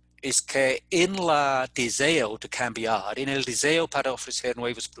peligro. Es que en el deseo de cambiar, en el deseo para ofrecer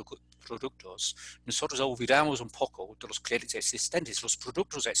nuevos productos, nosotros olvidamos un poco de los clientes existentes, los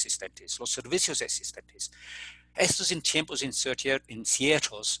productos existentes, los servicios existentes. Estos en tiempos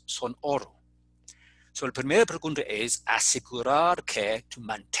inciertos son oro. La primera pregunta es asegurar que tú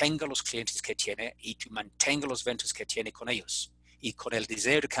mantengas los clientes que tiene y tú mantengas las ventas que tiene con ellos. Y con el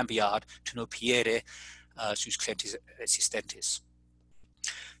deseo de cambiar, tú no pierdes sus clientes existentes.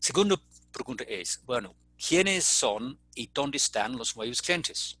 Segunda pregunta es, bueno, ¿quiénes son y dónde están los nuevos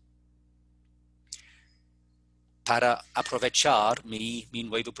clientes? Para aprovechar mi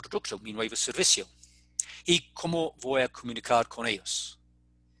nuevo producto, mi nuevo servicio. ¿Y cómo voy a comunicar con ellos?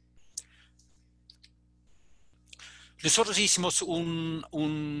 Nosotros hicimos un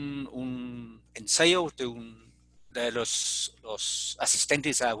ensayo de los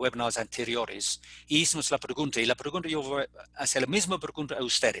asistentes a webinars anteriores y hicimos la pregunta. Y la pregunta, yo voy a hacer la misma pregunta a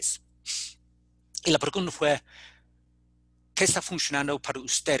ustedes. Y la pregunta fue, ¿qué está funcionando para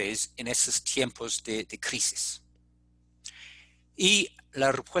ustedes en estos tiempos de crisis? Y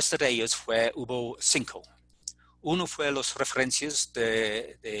la respuesta de ellos hubo 5. Uno fue las referencias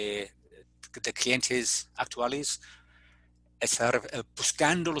de clientes actuales, estar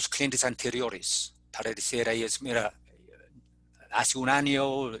buscando los clientes anteriores para decir a ellos, mira, hace un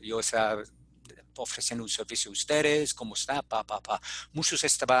año yo estaba ofreciendo un servicio a ustedes, ¿cómo está? Muchos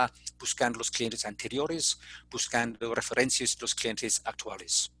estaban buscando los clientes anteriores, buscando referencias de los clientes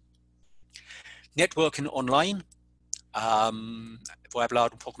actuales. Networking online, voy a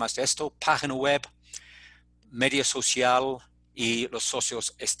hablar un poco más de esto, página web, media social y los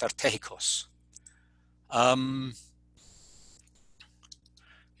socios estratégicos.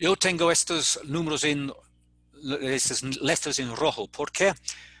 Yo tengo estos números estas letras en rojo. ¿Por qué?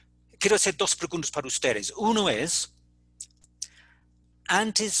 Quiero hacer 2 preguntas para ustedes. Uno es,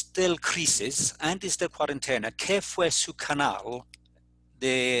 antes del crisis, antes de cuarentena, ¿qué fue su canal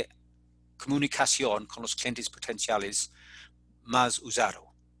de comunicación con los clientes potenciales más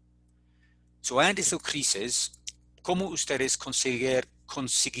usado? Antes de la crisis, ¿cómo ustedes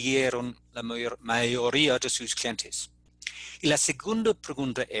consiguieron la mayoría de sus clientes? Y la segunda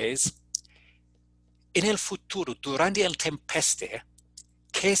pregunta es, en el futuro, durante el tempeste,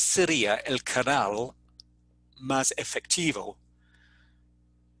 ¿qué sería el canal más efectivo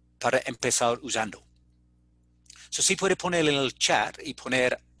para empezar usando? Si puede poner en el chat y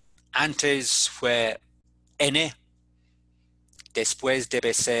poner, antes fue N, después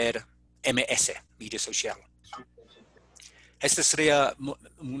debe ser MS, media social. Esta sería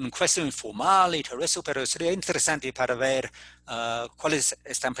una cuestión informal y todo eso, pero sería interesante para ver cuáles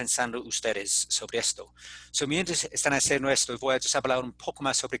están pensando ustedes sobre esto. Mientras están haciendo esto, voy a hablar un poco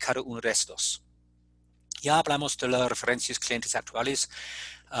más sobre cada uno de estos. Ya hablamos de las referencias clientes actuales.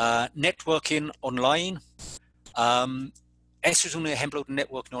 Networking online. Este es un ejemplo de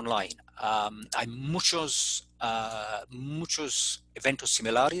networking online. Hay muchos eventos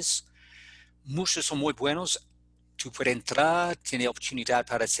similares. Muchos son muy buenos. Tú puedes entrar, tienes oportunidad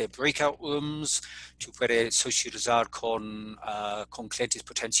para hacer breakout rooms, tú puedes socializar con clientes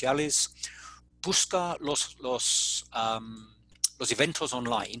potenciales. Busca los eventos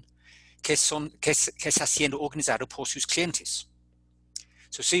online que está siendo organizado por sus clientes.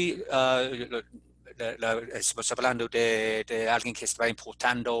 Estamos hablando de alguien que está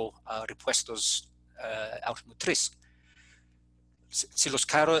importando repuestos automotrices. Si los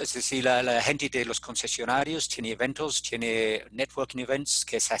carros, es decir, la gente de los concesionarios tiene eventos, tiene networking events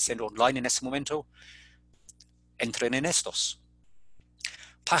que se hacen online en este momento, entren en estos.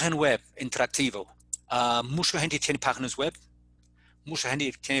 Página web interactivo. Mucha gente tiene páginas web. Mucha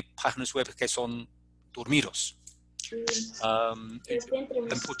gente tiene páginas web que son dormidos.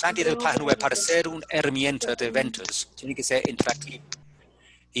 Lo importante de la página web para ser una herramienta de ventas tiene que ser interactivo.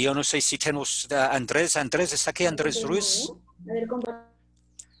 Y yo no sé si tenemos a Andrés. Andrés, ¿está aquí Andrés Ruiz?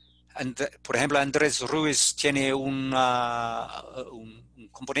 Por ejemplo, Andrés Ruiz tiene un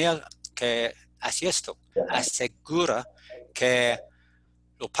compañía que hace esto. Asegura que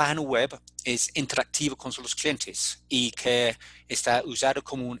la página web es interactiva con los clientes y que está usada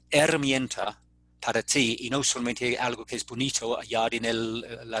como una herramienta para ti y no solamente algo que es bonito allá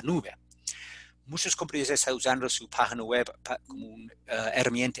en la nube. Muchas compañías están usando su página web como una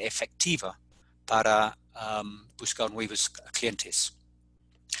herramienta efectiva para buscar nuevos clientes.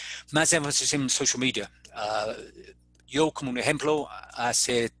 Más énfasis en social media. Yo, como un ejemplo,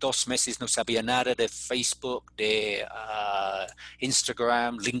 hace 2 meses no sabía nada de Facebook, de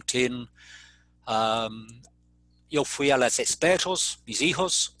Instagram, LinkedIn. Yo fui a los expertos, mis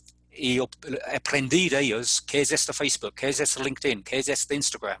hijos, y yo aprendí de ellos qué es este Facebook, qué es este LinkedIn, qué es este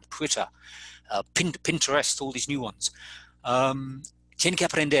Instagram, Twitter, Pinterest, all these new ones. Tienen que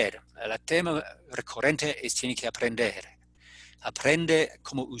aprender. El tema recurrente es tienen que aprender. Aprende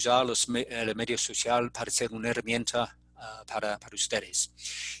cómo usar los medios sociales para ser una herramienta para ustedes.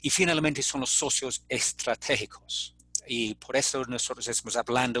 Y finalmente son los socios estratégicos. Y por eso nosotros estamos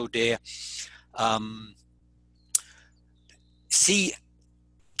hablando de si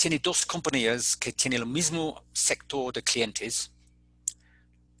tiene dos compañías que tienen el mismo sector de clientes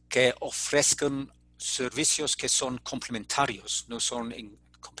que ofrezcan servicios que son complementarios, no son en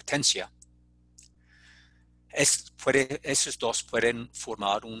competencia. Esos dos pueden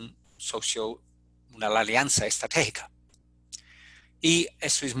formar una alianza estratégica. Y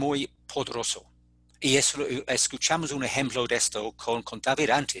eso es muy poderoso. Y escuchamos un ejemplo de esto con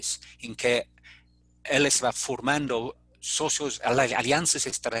David antes, en que él estaba formando alianzas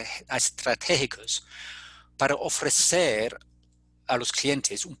estratégicas para ofrecer a los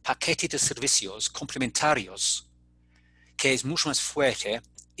clientes un paquete de servicios complementarios que es mucho más fuerte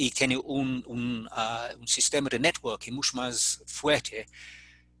y tiene un sistema de networking mucho más fuerte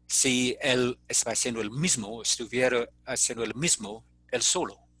si él estuviera haciendo el mismo él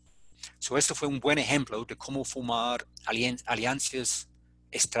solo. Esto fue un buen ejemplo de cómo formar alianzas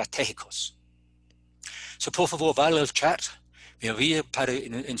estratégicas. Por favor, vale el chat. Me envíe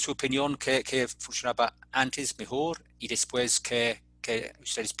en su opinión que funcionaba antes mejor y después que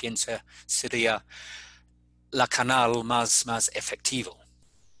ustedes piensan sería la canal más efectivo.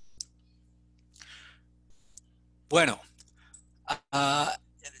 Bueno,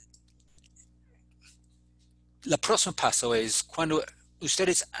 el próximo paso es cuando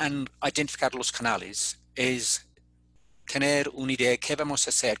ustedes han identificado los canales, es tener una idea de qué vamos a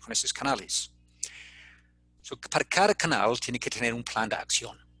hacer con esos canales. Para cada canal tiene que tener un plan de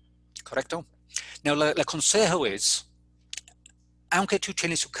acción, ¿correcto? El consejo es, aunque tú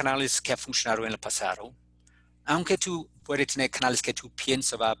tienes canales que han funcionado en el pasado, aunque tú puedes tener canales que tú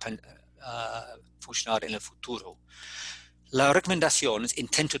piensas va a funcionar en el futuro, la recomendación es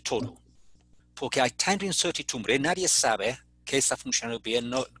intenta todo, porque hay tanta incertidumbre, nadie sabe que está funcionando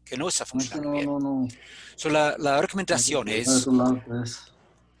bien, que no está funcionando bien.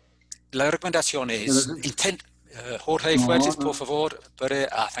 La recomendación es, Jorge Fuertes, por favor.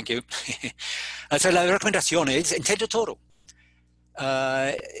 Thank you. La recomendación es, intenta todo.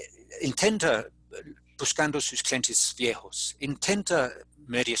 Intenta buscando sus clientes viejos. Intenta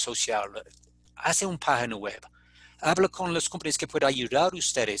media social. Hace una página web. Habla con las compañías que pueden ayudar a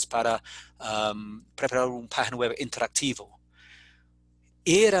ustedes para preparar una página web interactivo.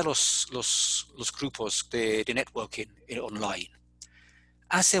 Ir a los grupos de networking online.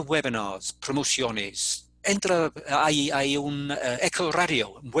 Hace webinars, promociones. Hay un Eco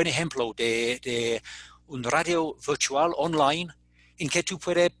Radio, un buen ejemplo de un radio virtual online en que tú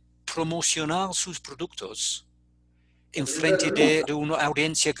puedes promocionar sus productos en frente de una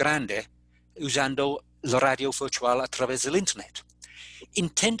audiencia grande usando la radio virtual a través del Internet.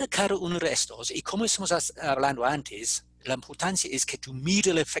 Intenta cada uno de estos y como estamos hablando antes, la importancia es que tú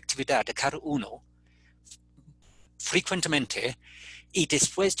mires la efectividad de cada uno frecuentemente y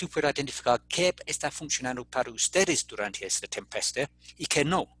después tú puedes identificar qué está funcionando para ustedes durante esta tempestad y qué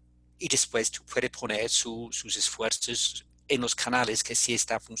no. Y después tú puedes poner sus esfuerzos en los canales que sí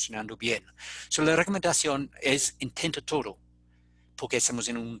está funcionando bien. La recomendación es intenta todo, porque estamos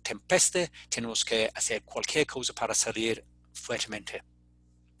en un tempestad, tenemos que hacer cualquier cosa para salir fuertemente.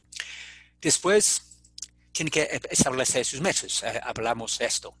 Después, tiene que establecer sus metas. Hablamos de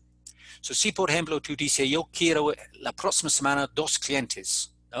esto. Si, por ejemplo, tú dices, yo quiero la próxima semana 2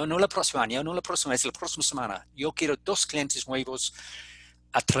 clientes, no la próxima año, no la próxima vez, la próxima semana, yo quiero 2 clientes nuevos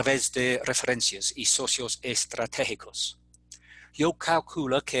a través de referencias y socios estratégicos. Yo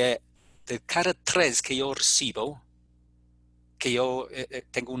calculo que de cada 3 que yo recibo, que yo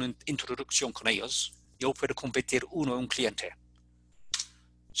tengo una introducción con ellos, yo puedo convertir uno en un cliente.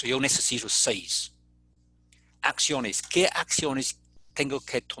 Yo necesito 6. Acciones. ¿Qué acciones tengo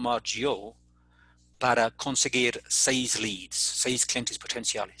que tomar yo para conseguir 6 leads, 6 clientes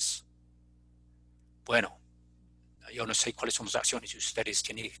potenciales? Bueno, yo no sé cuáles son las acciones, ustedes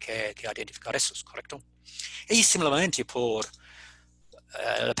tienen que identificar esos, ¿correcto? Y similarmente por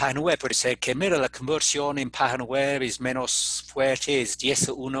la página web puede ser que, mira, la conversión en página web es menos fuerte, es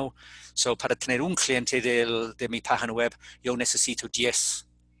 10-1. Para tener un cliente de mi página web, yo necesito 10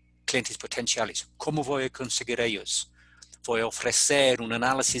 clientes potenciales. ¿Cómo voy a conseguir ellos? Voy a ofrecer un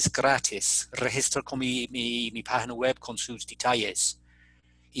análisis gratis, registro con mi página web con sus detalles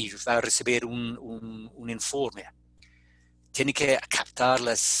y va a recibir un informe. Tiene que captar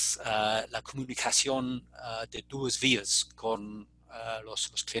la comunicación de 2 vías con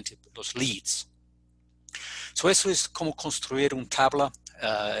los clientes, los leads. Eso es como construir una tabla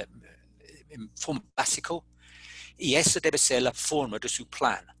en forma básica y esa debe ser la forma de su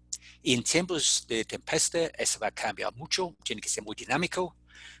plan. Y en tiempos de tempestad, eso va a cambiar mucho, tiene que ser muy dinámico,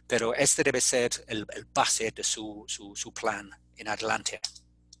 pero este debe ser el base de su plan en adelante.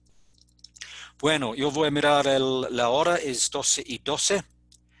 Bueno, yo voy a mirar la hora, es 12:12.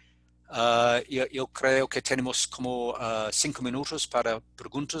 Yo creo que tenemos como 5 minutos para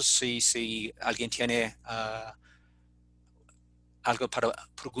preguntas. Si alguien tiene algo para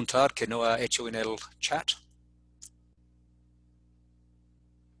preguntar que no ha hecho en el chat.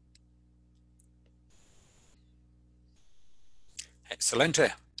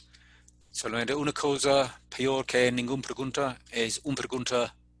 Excelente. Solamente una cosa peor que ninguna pregunta es una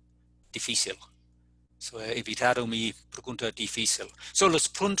pregunta difícil. He evitado mi pregunta difícil. Son los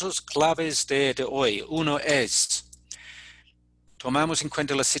puntos claves de hoy. Uno es, tomamos en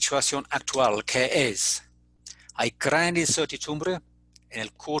cuenta la situación actual, que es, hay gran incertidumbre en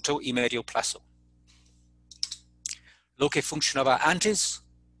el corto y medio plazo. Lo que funcionaba antes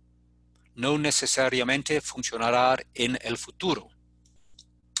no necesariamente funcionará en el futuro.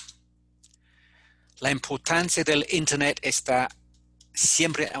 La importancia del Internet está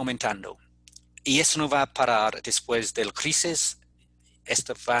siempre aumentando y eso no va a parar después de la crisis.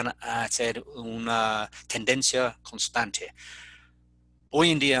 Esto va a ser una tendencia constante.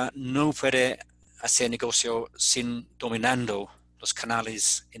 Hoy en día no puede hacer negocio sin dominando los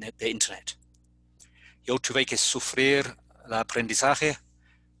canales de Internet. Yo tuve que sufrir el aprendizaje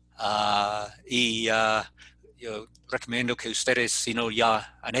yo recomiendo que ustedes, si no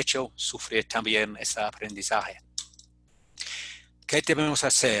ya han hecho, sufrir también ese aprendizaje. ¿Qué debemos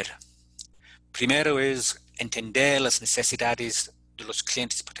hacer? Primero es entender las necesidades de los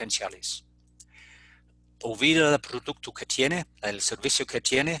clientes potenciales. Olvida el producto que tiene, el servicio que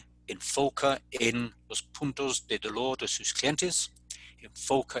tiene, enfoca en los puntos de dolor de sus clientes,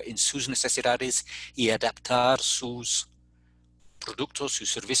 enfoca en sus necesidades y adaptar sus productos,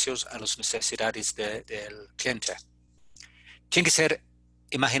 sus servicios a las necesidades del cliente. Tienen que ser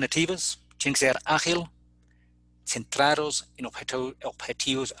imaginativos, tienen que ser ágiles, centrados en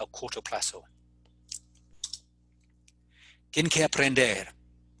objetivos a corto plazo. Tienen que aprender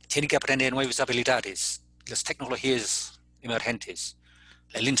nuevas habilidades, las tecnologías emergentes,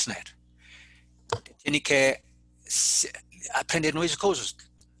 el Internet. Tienen que aprender nuevas cosas.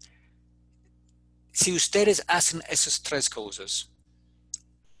 Si ustedes hacen esas 3 cosas,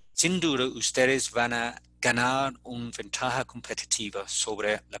 sin duda ustedes van a ganar una ventaja competitiva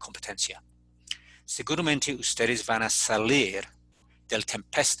sobre la competencia. Seguramente ustedes van a salir del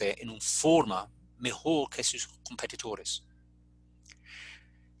tempeste en una forma mejor que sus competidores.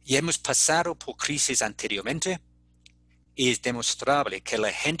 Y hemos pasado por crisis anteriormente y es demostrable que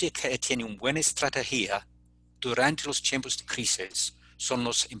la gente que tiene una buena estrategia durante los tiempos de crisis son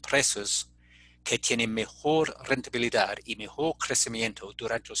las empresas que tienen mejor rentabilidad y mejor crecimiento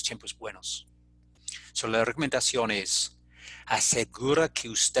durante los tiempos buenos. La recomendación es, asegura que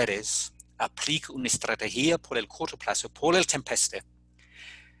ustedes apliquen una estrategia por el corto plazo, por el tempeste,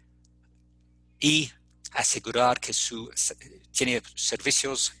 y asegurar que tiene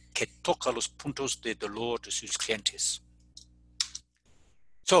servicios que tocan los puntos de dolor de sus clientes.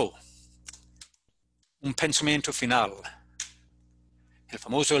 Un pensamiento final. El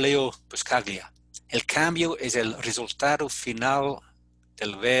famoso Leo Buscaglia. El cambio es el resultado final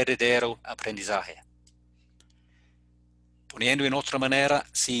del verdadero aprendizaje. Poniendo en otra manera,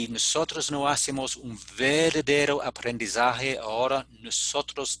 si nosotros no hacemos un verdadero aprendizaje ahora,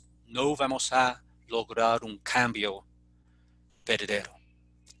 nosotros no vamos a lograr un cambio verdadero.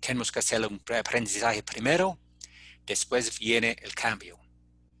 Tenemos que hacer un aprendizaje primero, después viene el cambio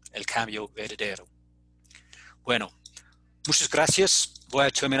verdadero. Bueno, muchas gracias. Voy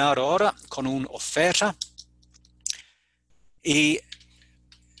a terminar ahora con una oferta. Y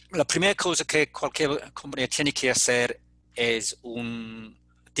la primera cosa que cualquier compañía tiene que hacer es un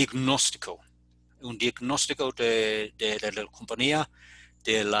diagnóstico de la compañía,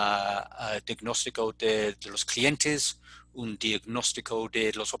 diagnóstico de los clientes, un diagnóstico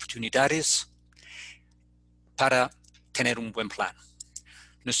de las oportunidades para tener un buen plan.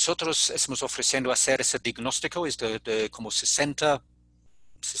 Nosotros estamos ofreciendo hacer ese diagnóstico, es de como 60,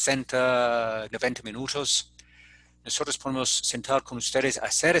 90 minutos. Nosotros podemos sentar con ustedes a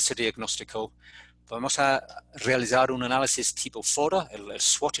hacer ese diagnóstico. Vamos a realizar un análisis tipo FODA, el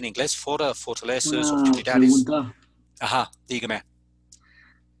SWOT en inglés, FODA, fortalezas, oportunidades. Pregunta. Ajá, dígame.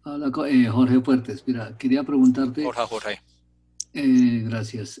 Habla Jorge Fuertes. Mira, quería preguntarte. Jorge.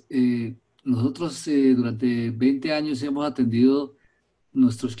 Gracias. Nosotros durante 20 años hemos atendido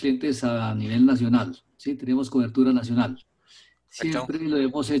nuestros clientes a nivel nacional, ¿sí? Tenemos cobertura nacional. Siempre lo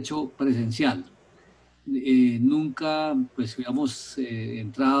hemos hecho presencial. Nunca, pues, habíamos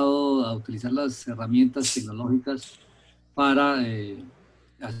entrado a utilizar las herramientas tecnológicas para...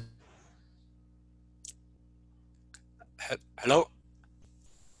 Hello.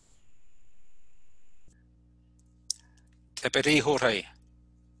 Te pedí, Jorge.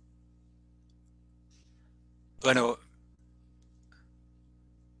 Bueno,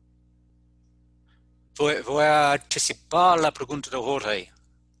 voy a anticipar la pregunta de Jorge.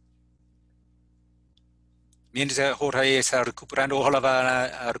 Mientras Jorge está recuperando, ojalá va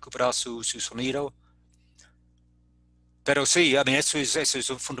a recuperar su sonido. Pero sí, eso es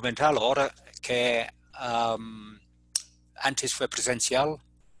fundamental. Ahora que antes fue presencial,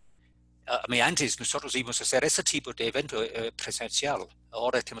 antes nosotros íbamos a hacer ese tipo de evento presencial.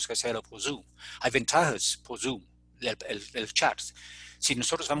 Ahora tenemos que hacerlo por Zoom. Hay ventajas por Zoom, el chat. Si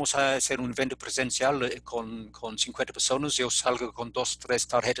nosotros vamos a hacer un evento presencial con 50 personas, yo salgo con 2 o 3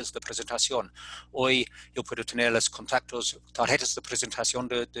 tarjetas de presentación. Hoy yo puedo tener los contactos, tarjetas de presentación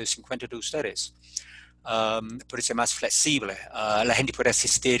de 50 de ustedes. Puede ser más flexible. La gente puede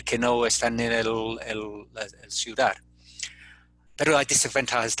asistir que no están en la ciudad. Pero hay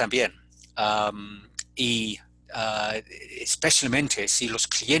desventajas también. Y especialmente si los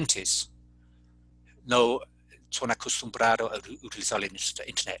clientes no son acostumbrados a utilizar el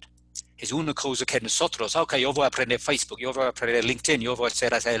Internet. Es una cosa que nosotros, ok, yo voy a aprender Facebook, yo voy a aprender LinkedIn, yo voy a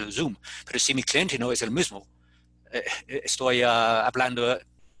hacer el Zoom, pero si mi cliente no es el mismo, estoy hablando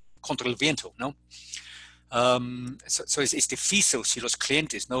contra el viento, ¿no? Es difícil si los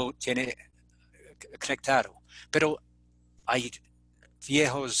clientes no tienen conectado, pero hay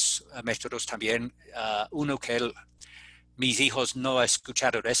viejos métodos también. Uno que mis hijos no han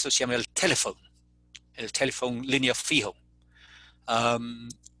escuchado de eso se llama el teléfono línea fijo.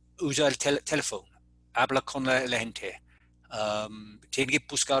 Usa el teléfono, habla con la gente. Tiene que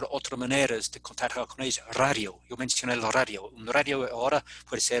buscar otras maneras de contactar con ellos. Radio, yo mencioné el radio. Un radio ahora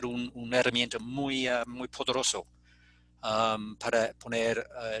puede ser una herramienta muy poderoso para poner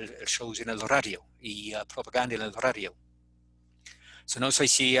el shows en el radio y propaganda en el radio. So, no sé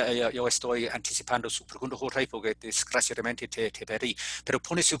si yo estoy anticipando su pregunta, Jorge, porque desgraciadamente te perdí. Pero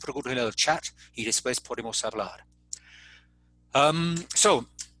pone su pregunta en el chat y después podemos hablar.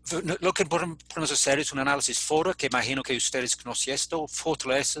 Lo que podemos hacer es un análisis foro, que imagino que ustedes conocen esto: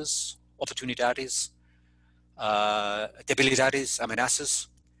 fortalezas, oportunidades, debilidades,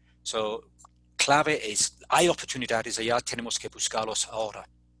 amenazas. Clave es, hay oportunidades allá, tenemos que buscarlos ahora.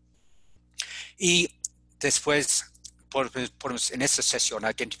 Y después podemos en esta sesión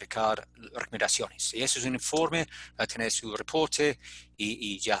identificar recomendaciones. Y eso es un informe, tener su reporte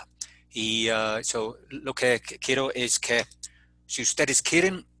y ya. Y lo que quiero es que si ustedes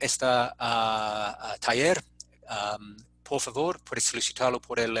quieren este taller, por favor, puede solicitarlo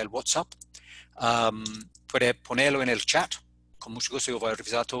por el WhatsApp. Puede ponerlo en el chat. Con mucho gusto yo voy a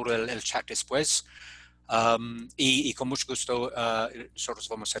revisar todo el chat después. Y con mucho gusto nosotros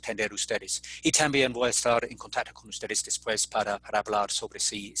vamos a atender a ustedes. Y también voy a estar en contacto con ustedes después para hablar sobre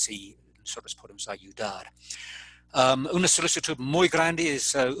si nosotros podemos ayudar. Una solicitud muy grande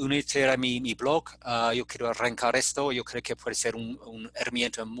es unirte a mi blog. Yo quiero arrancar esto. Yo creo que puede ser un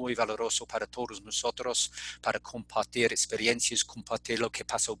herramienta muy valoroso para todos nosotros, para compartir experiencias, compartir lo que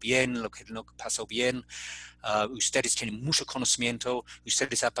pasó bien, lo que no pasó bien. Ustedes tienen mucho conocimiento,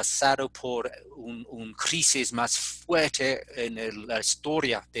 ustedes han pasado por un crisis más fuerte en la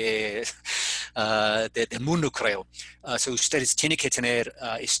historia del mundo, creo. Ustedes tienen que tener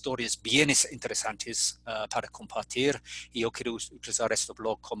historias bien interesantes para compartir, y yo quiero utilizar este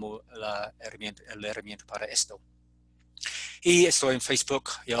blog como la herramienta para esto. Y estoy en Facebook.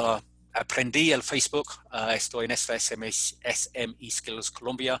 Yo aprendí el Facebook. Estoy en esta SME Skills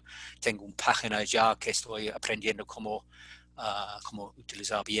Colombia. Tengo una página ya que estoy aprendiendo cómo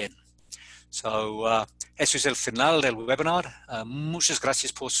utilizar bien. Eso es el final del webinar. Muchas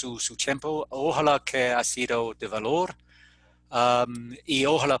gracias por su tiempo. Ojalá que ha sido de valor. Y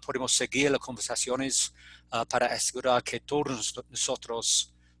ojalá podamos seguir las conversaciones para asegurar que todos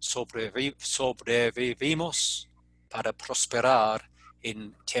nosotros sobrevivimos para prosperar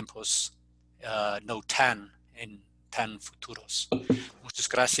en tiempos no tan futuros. Muchas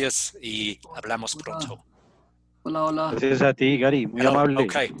gracias y hablamos pronto. Hola. Gracias a ti, Gary. Muy amable.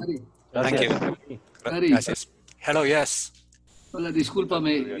 Okay. Gracias. Thank you. Gary. Gracias. Hello, yes. Hola,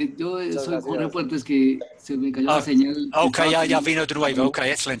 discúlpame. Yo soy Jorge Puertes, que se me cayó la señal. Ok, ya vino de nuevo. Ok,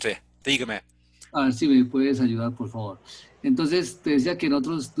 excelente. Dígame. A ver si me puedes ayudar, por favor. Entonces, te decía que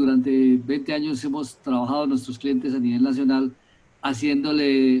nosotros durante 20 años hemos trabajado a nuestros clientes a nivel nacional haciendo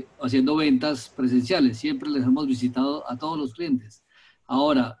ventas presenciales. Siempre les hemos visitado a todos los clientes.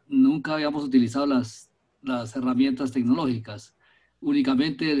 Ahora, nunca habíamos utilizado las herramientas tecnológicas,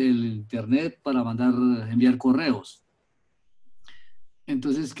 únicamente el Internet para enviar correos.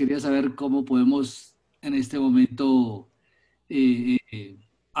 Entonces, quería saber cómo podemos en este momento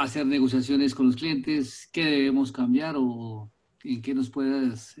hacer negociaciones con los clientes, qué debemos cambiar o en qué nos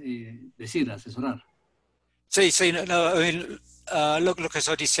puedes decir, asesorar. Sí, sí, lo que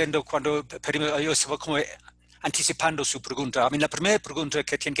estoy diciendo cuando yo estaba como anticipando su pregunta. La primera pregunta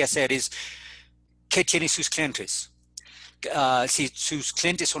que tiene que hacer es, ¿qué tienen sus clientes? Si sus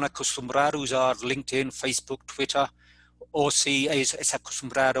clientes son acostumbrados a usar LinkedIn, Facebook, Twitter, o si es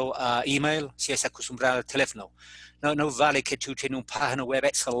acostumbrado a email, si es acostumbrado al teléfono. No vale que tú tienes una página web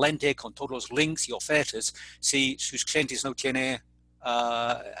excelente con todos los links y ofertas si sus clientes no tienen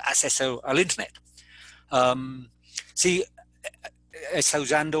acceso al Internet. Si está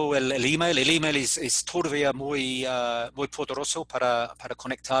usando el email es todavía muy poderoso para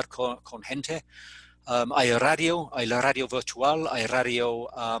conectar con gente. Hay la radio virtual, hay radio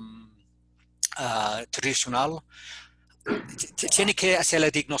tradicional. Tiene que hacer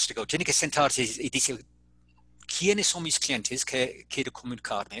el diagnóstico, tiene que sentarse y decir, ¿quiénes son mis clientes que quiero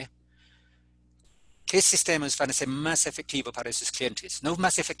comunicarme? ¿Qué sistemas van a ser más efectivos para esos clientes? No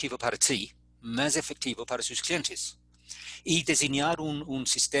más efectivo para ti, más efectivo para sus clientes. Y diseñar un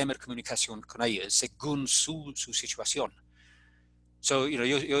sistema de comunicación con ellos según su situación. So,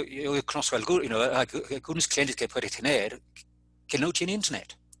 yo conozco algunos clientes que puede tener que no tienen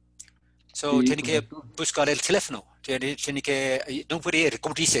internet. So, Sí, tiene que correcto. buscar el teléfono. Tiene que, no puede ir,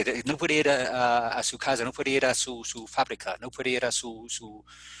 como dice, no puede ir a su casa, no puede ir a su fábrica, no puede ir a su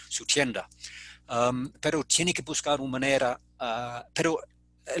tienda. Pero tiene que buscar una manera. Pero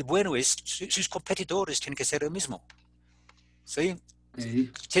el bueno es, sus competidores tienen que ser el mismo. ¿Sí?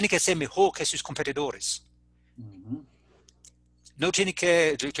 Okay. Tiene que ser mejor que sus competidores. No tiene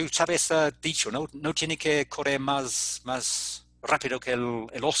que, tú sabes dicho, no tiene que correr más rápido que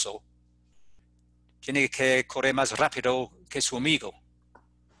el oso. Tiene que correr más rápido que su amigo.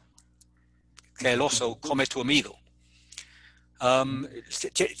 Que el oso come tu amigo.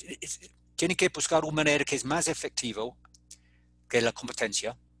 Tiene que buscar una manera que es más efectiva que la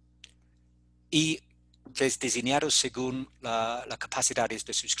competencia y que es diseñado según las capacidades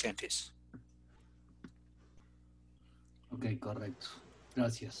de sus clientes. Ok, correcto.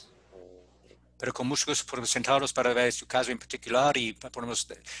 Gracias. Pero con mucho gusto podemos sentarnos para ver su caso en particular y podemos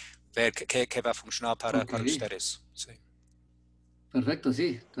ver qué va a funcionar para ustedes. Sí. Perfecto,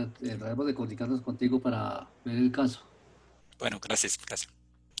 sí. Trataremos de comunicarnos contigo para ver el caso. Bueno, gracias.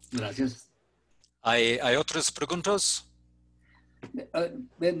 Gracias. ¿Hay otras preguntas?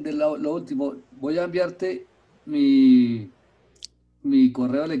 Ven, lo último, voy a enviarte mi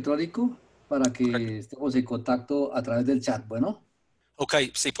correo electrónico para que Correcto. estemos en contacto a través del chat, ¿bueno? Ok,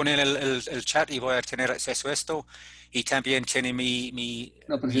 si ponen el chat y voy a tener acceso a esto y también tiene mi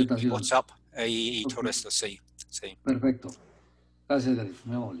presentación. WhatsApp y Okay. todo esto, sí. Perfecto. Gracias, Gary.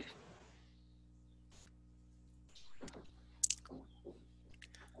 Muy amable.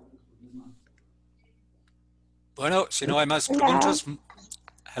 Bueno, si no hay más preguntas.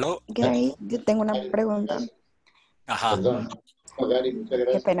 Hello. Gary, yo tengo una pregunta. Ajá. Perdón. No, Gary, muchas Qué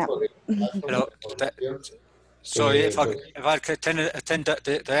gracias pena. por Hello. So, if I could attend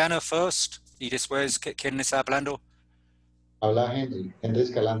Diana first y después, ¿quién está hablando? Habla Henry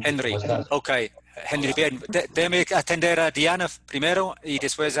Escalante. Henry. ¿Cómo estás? Ok, Henry, bien. Déjame atender a Diana primero y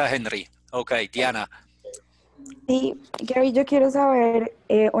después a Henry. Ok, Diana. Sí, Gary, yo quiero saber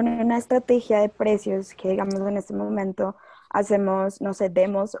una estrategia de precios que, digamos, en este momento hacemos, no sé,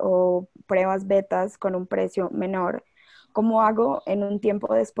 demos o pruebas betas con un precio menor. ¿Cómo hago en un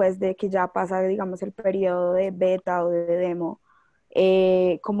tiempo después de que ya pasa, digamos, el periodo de beta o de demo?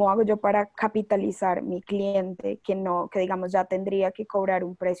 ¿Cómo hago yo para capitalizar mi cliente que digamos ya tendría que cobrar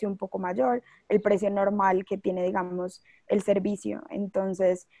un precio un poco mayor, el precio normal que tiene, digamos, el servicio?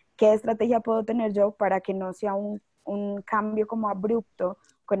 Entonces, ¿qué estrategia puedo tener yo para que no sea un cambio como abrupto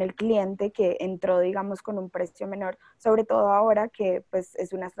con el cliente que entró, digamos, con un precio menor, sobre todo ahora que pues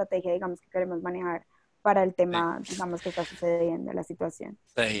es una estrategia, digamos, que queremos manejar para el tema, digamos, que está sucediendo, la situación?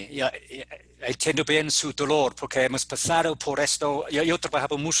 Sí, entiendo bien su dolor porque hemos pasado por esto. Yo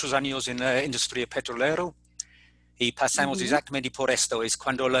trabajaba muchos años en la industria petrolera y pasamos exactamente por esto. Es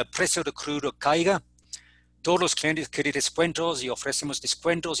cuando el precio de crudo caiga, todos los clientes quieren descuentos y ofrecemos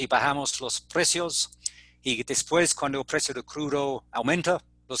descuentos y bajamos los precios. Y después, cuando el precio de crudo aumenta,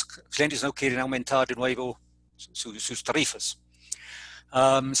 los clientes no quieren aumentar de nuevo sus tarifas.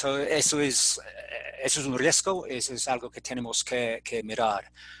 Eso es un riesgo, eso es algo que tenemos que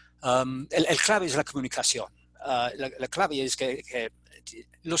mirar. El clave es la comunicación. La clave es que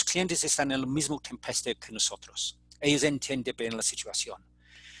los clientes están en el mismo tempestad que nosotros. Ellos entienden bien la situación.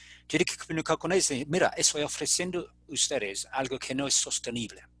 Tiene que comunicar con ellos y decir, mira, estoy ofreciendo a ustedes algo que no es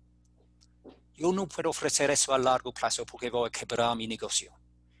sostenible. Yo no puedo ofrecer eso a largo plazo porque voy a quebrar mi negocio.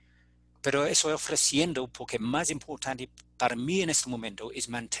 pero estoy ofreciendo porque más importante para mí en este momento es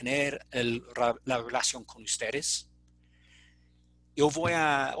mantener la relación con ustedes. Yo voy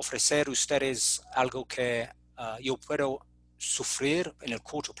a ofrecer a ustedes algo que yo puedo sufrir en el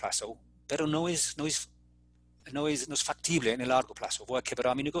corto plazo, pero no es factible en el largo plazo. Voy a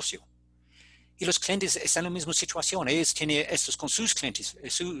quebrar mi negocio. Y los clientes están en la misma situación. Ellos tienen estos con sus clientes,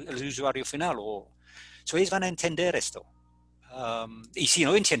 el usuario final. Ellos van a entender esto. Y si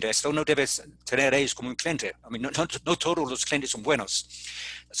no entiende esto, no debes tener a ellos como un cliente. No todos los clientes son buenos.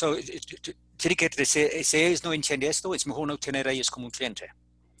 Tiene que decir, si ellos no entienden esto, es mejor no tener a ellos como un cliente,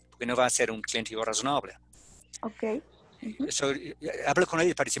 porque no va a ser un cliente razonable. Ok. Hablo con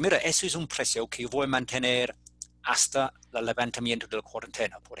ellos para decir, mira, eso es un precio que yo voy a mantener hasta el levantamiento de la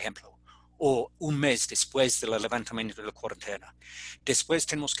cuarentena, por ejemplo, o un mes después del levantamiento de la cuarentena. Después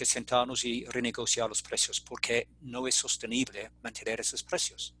tenemos que sentarnos y renegociar los precios, porque no es sostenible mantener esos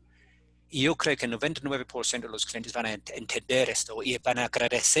precios. Y yo creo que el 99% de los clientes van a entender esto y van a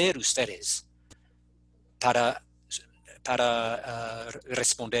agradecer a ustedes para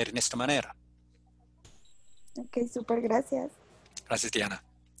responder en esta manera. Ok, súper, gracias. Gracias, Diana.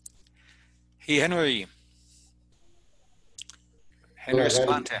 Y Henry Hola, Gary.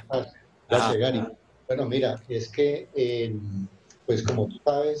 Escalante. Gracias, Gary. Bueno, mira, es que, pues como tú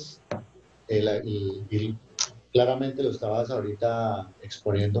sabes, y claramente lo estabas ahorita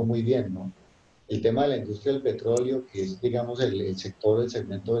exponiendo muy bien, ¿no? El tema de la industria del petróleo, que es, digamos, el sector, el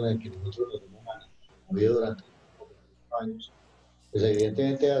segmento en el que nosotros nos hemos movido durante años, pues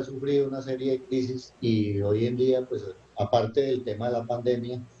evidentemente ha sufrido una serie de crisis y hoy en día, pues aparte del tema de la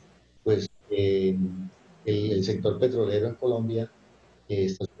pandemia, pues el sector petrolero en Colombia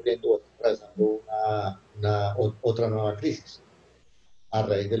está sufriendo, atravesando otra nueva crisis a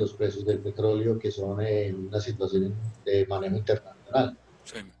raíz de los precios del petróleo, que son una situación de manejo internacional.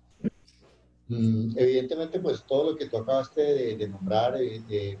 Sí. Evidentemente, pues todo lo que tú acabaste de nombrar,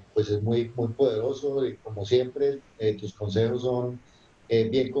 pues es muy, muy poderoso y como siempre, tus consejos son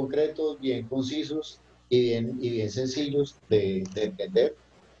bien concretos, bien concisos y bien sencillos de entender.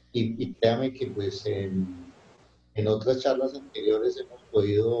 Y créame que pues en otras charlas anteriores hemos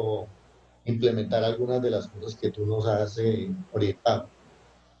podido implementar algunas de las cosas que tú nos has orientado.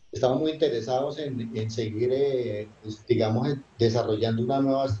 Estamos muy interesados en seguir, pues, digamos, desarrollando una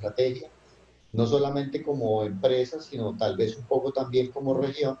nueva estrategia, no solamente como empresa, sino tal vez un poco también como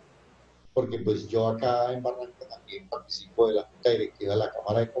región, porque pues yo acá en Barranca también participo de la Junta Directiva de la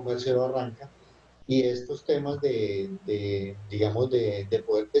Cámara de Comercio de Barranca, y estos temas digamos, de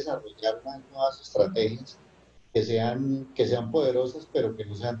poder desarrollar unas nuevas estrategias que sean poderosas, pero que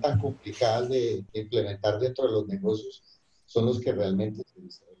no sean tan complicadas de implementar dentro de los negocios, son los que realmente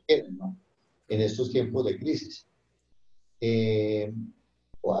se requieren, ¿no? En estos tiempos de crisis.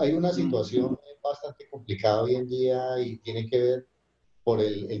 Hay una situación bastante complicada hoy en día y tiene que ver por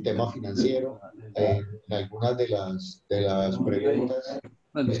el tema financiero. En algunas de las preguntas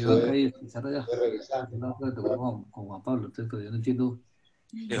Bueno, yo acá y estar allá. revisando. Con Juan Pablo, entonces, pero yo no entiendo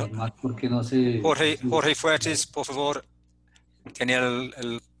más por qué no se... Jorge Fuertes, por favor, tenía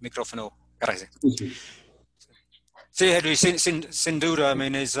el micrófono. Gracias. Sí, Henry, sin duda,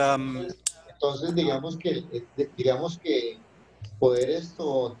 Entonces, digamos que poder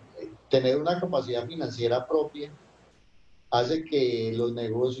tener una capacidad financiera propia hace que los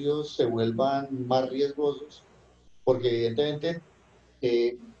negocios se vuelvan más riesgosos, porque evidentemente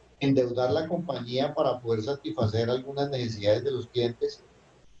endeudar la compañía para poder satisfacer algunas necesidades de los clientes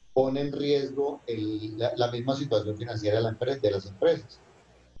pone en riesgo la misma situación financiera de las empresas.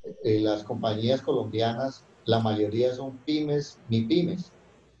 Las compañías colombianas, la mayoría son pymes, ni pymes.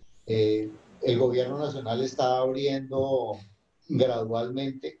 El gobierno nacional está abriendo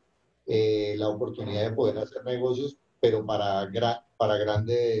gradualmente la oportunidad de poder hacer negocios, pero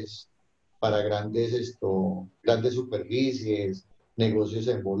grandes superficies, negocios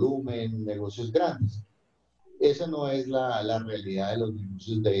en volumen, negocios grandes. Esa no es la realidad de los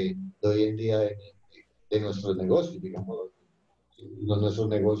negocios de hoy en día de nuestros negocios, digamos. Nuestros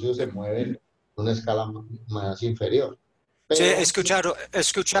negocios se mueven en una escala más inferior. Sí, he escuchado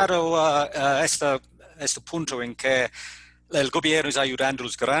este punto en que el gobierno es ayudando a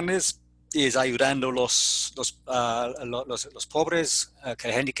los grandes y es ayudando a los pobres,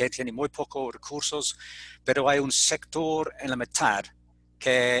 que gente que tiene muy pocos recursos, pero hay un sector en la mitad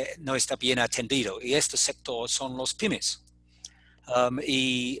que no está bien atendido y este sector son los pymes. Yo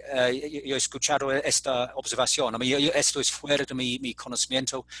he escuchado esta observación. Esto es fuera de mi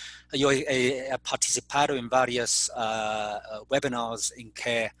conocimiento. Yo he participado en varios webinars en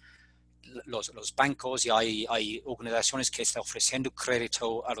que los bancos y hay organizaciones que están ofreciendo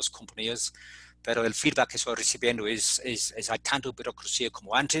crédito a las compañías, pero el feedback que estoy recibiendo es hay tanta burocracia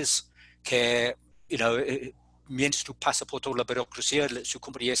como antes que, mientras tú pasas por toda la burocracia, su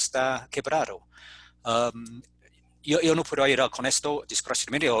compañía está quebrado. Yo no puedo ayudar con esto,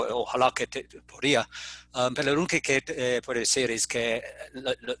 desgraciadamente, ojalá que podría, pero lo único que puedo decir es que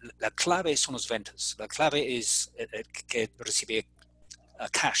la clave son las ventas. La clave es que recibe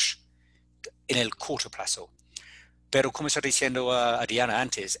cash en el corto plazo. Pero como estaba diciendo a Diana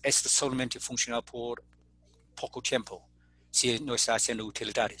antes, esto solamente funciona por poco tiempo si no está haciendo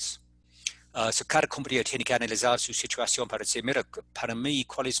utilidades. Cada compañía tiene que analizar su situación para decir, mira, para mí,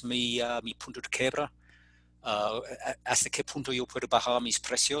 ¿cuál es mi punto de quiebra? ¿Hasta qué punto yo puedo bajar mis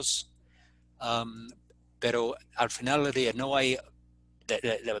precios? Pero al final del día no hay,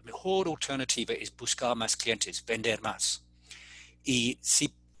 la mejor alternativa es buscar más clientes, vender más. Y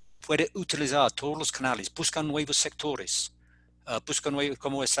si puede utilizar todos los canales, buscar nuevos sectores, busca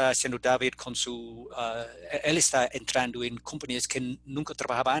como está haciendo David con su, él está entrando en compañías que nunca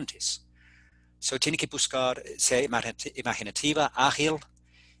trabajaba antes. Tiene que buscar ser imaginativa, ágil,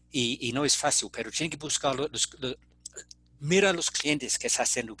 y no es fácil, pero tiene que buscar mira los clientes que están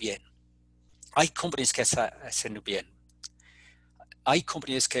haciendo bien. Hay compañías que están haciendo bien. Hay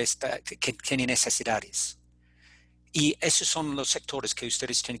compañías que tienen necesidades. Y esos son los sectores que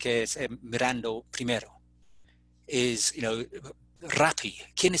ustedes tienen que ir mirando primero. Es, Rappi.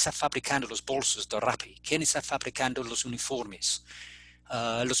 ¿Quién está fabricando los bolsos de Rappi? ¿Quién está fabricando los uniformes?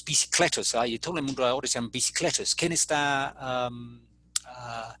 Los bicicletas. Todo el mundo ahora usa bicicletas. ¿Quién está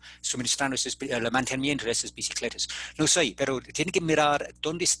suministrando el mantenimiento de esas bicicletas? No sé, pero tiene que mirar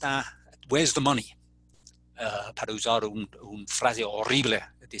dónde está, where's the money? Para usar una frase horrible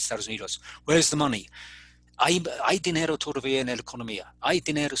de Estados Unidos. Where's the money? Hay dinero todavía en la economía. Hay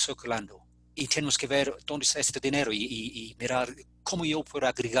dinero circulando. Y tenemos que ver dónde está este dinero y mirar cómo yo puedo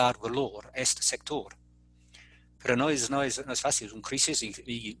agregar valor a este sector. Pero no es fácil, es una crisis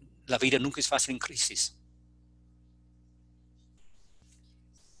y la vida nunca es fácil en crisis.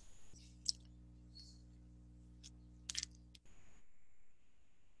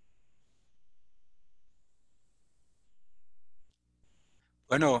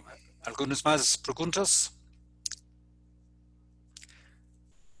 Bueno, ¿algunas más preguntas?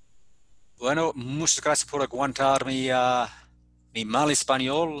 Bueno, muchas gracias por aguantar mi mal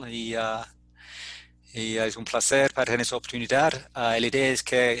español y es un placer para tener esa oportunidad. La idea es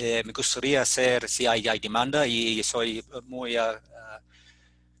que me gustaría hacer, si hay demanda, y soy muy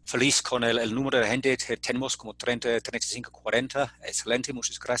feliz con el número de gente que tenemos, como 30, 35, 40. Excelente,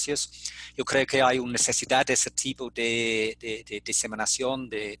 muchas gracias. Yo creo que hay una necesidad de ese tipo de diseminación,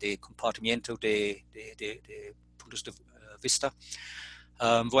 de compartimiento de puntos de vista.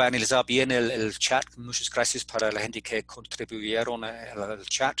 Voy a analizar bien el chat. Muchas gracias para la gente que contribuyeron al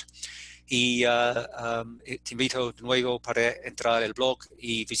chat. Y te invito de nuevo para entrar al blog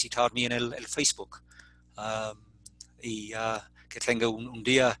y visitarme en el Facebook. Que tenga un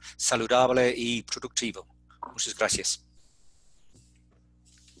día saludable y productivo. Muchas gracias.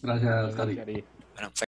 Gracias, Gary. Bueno,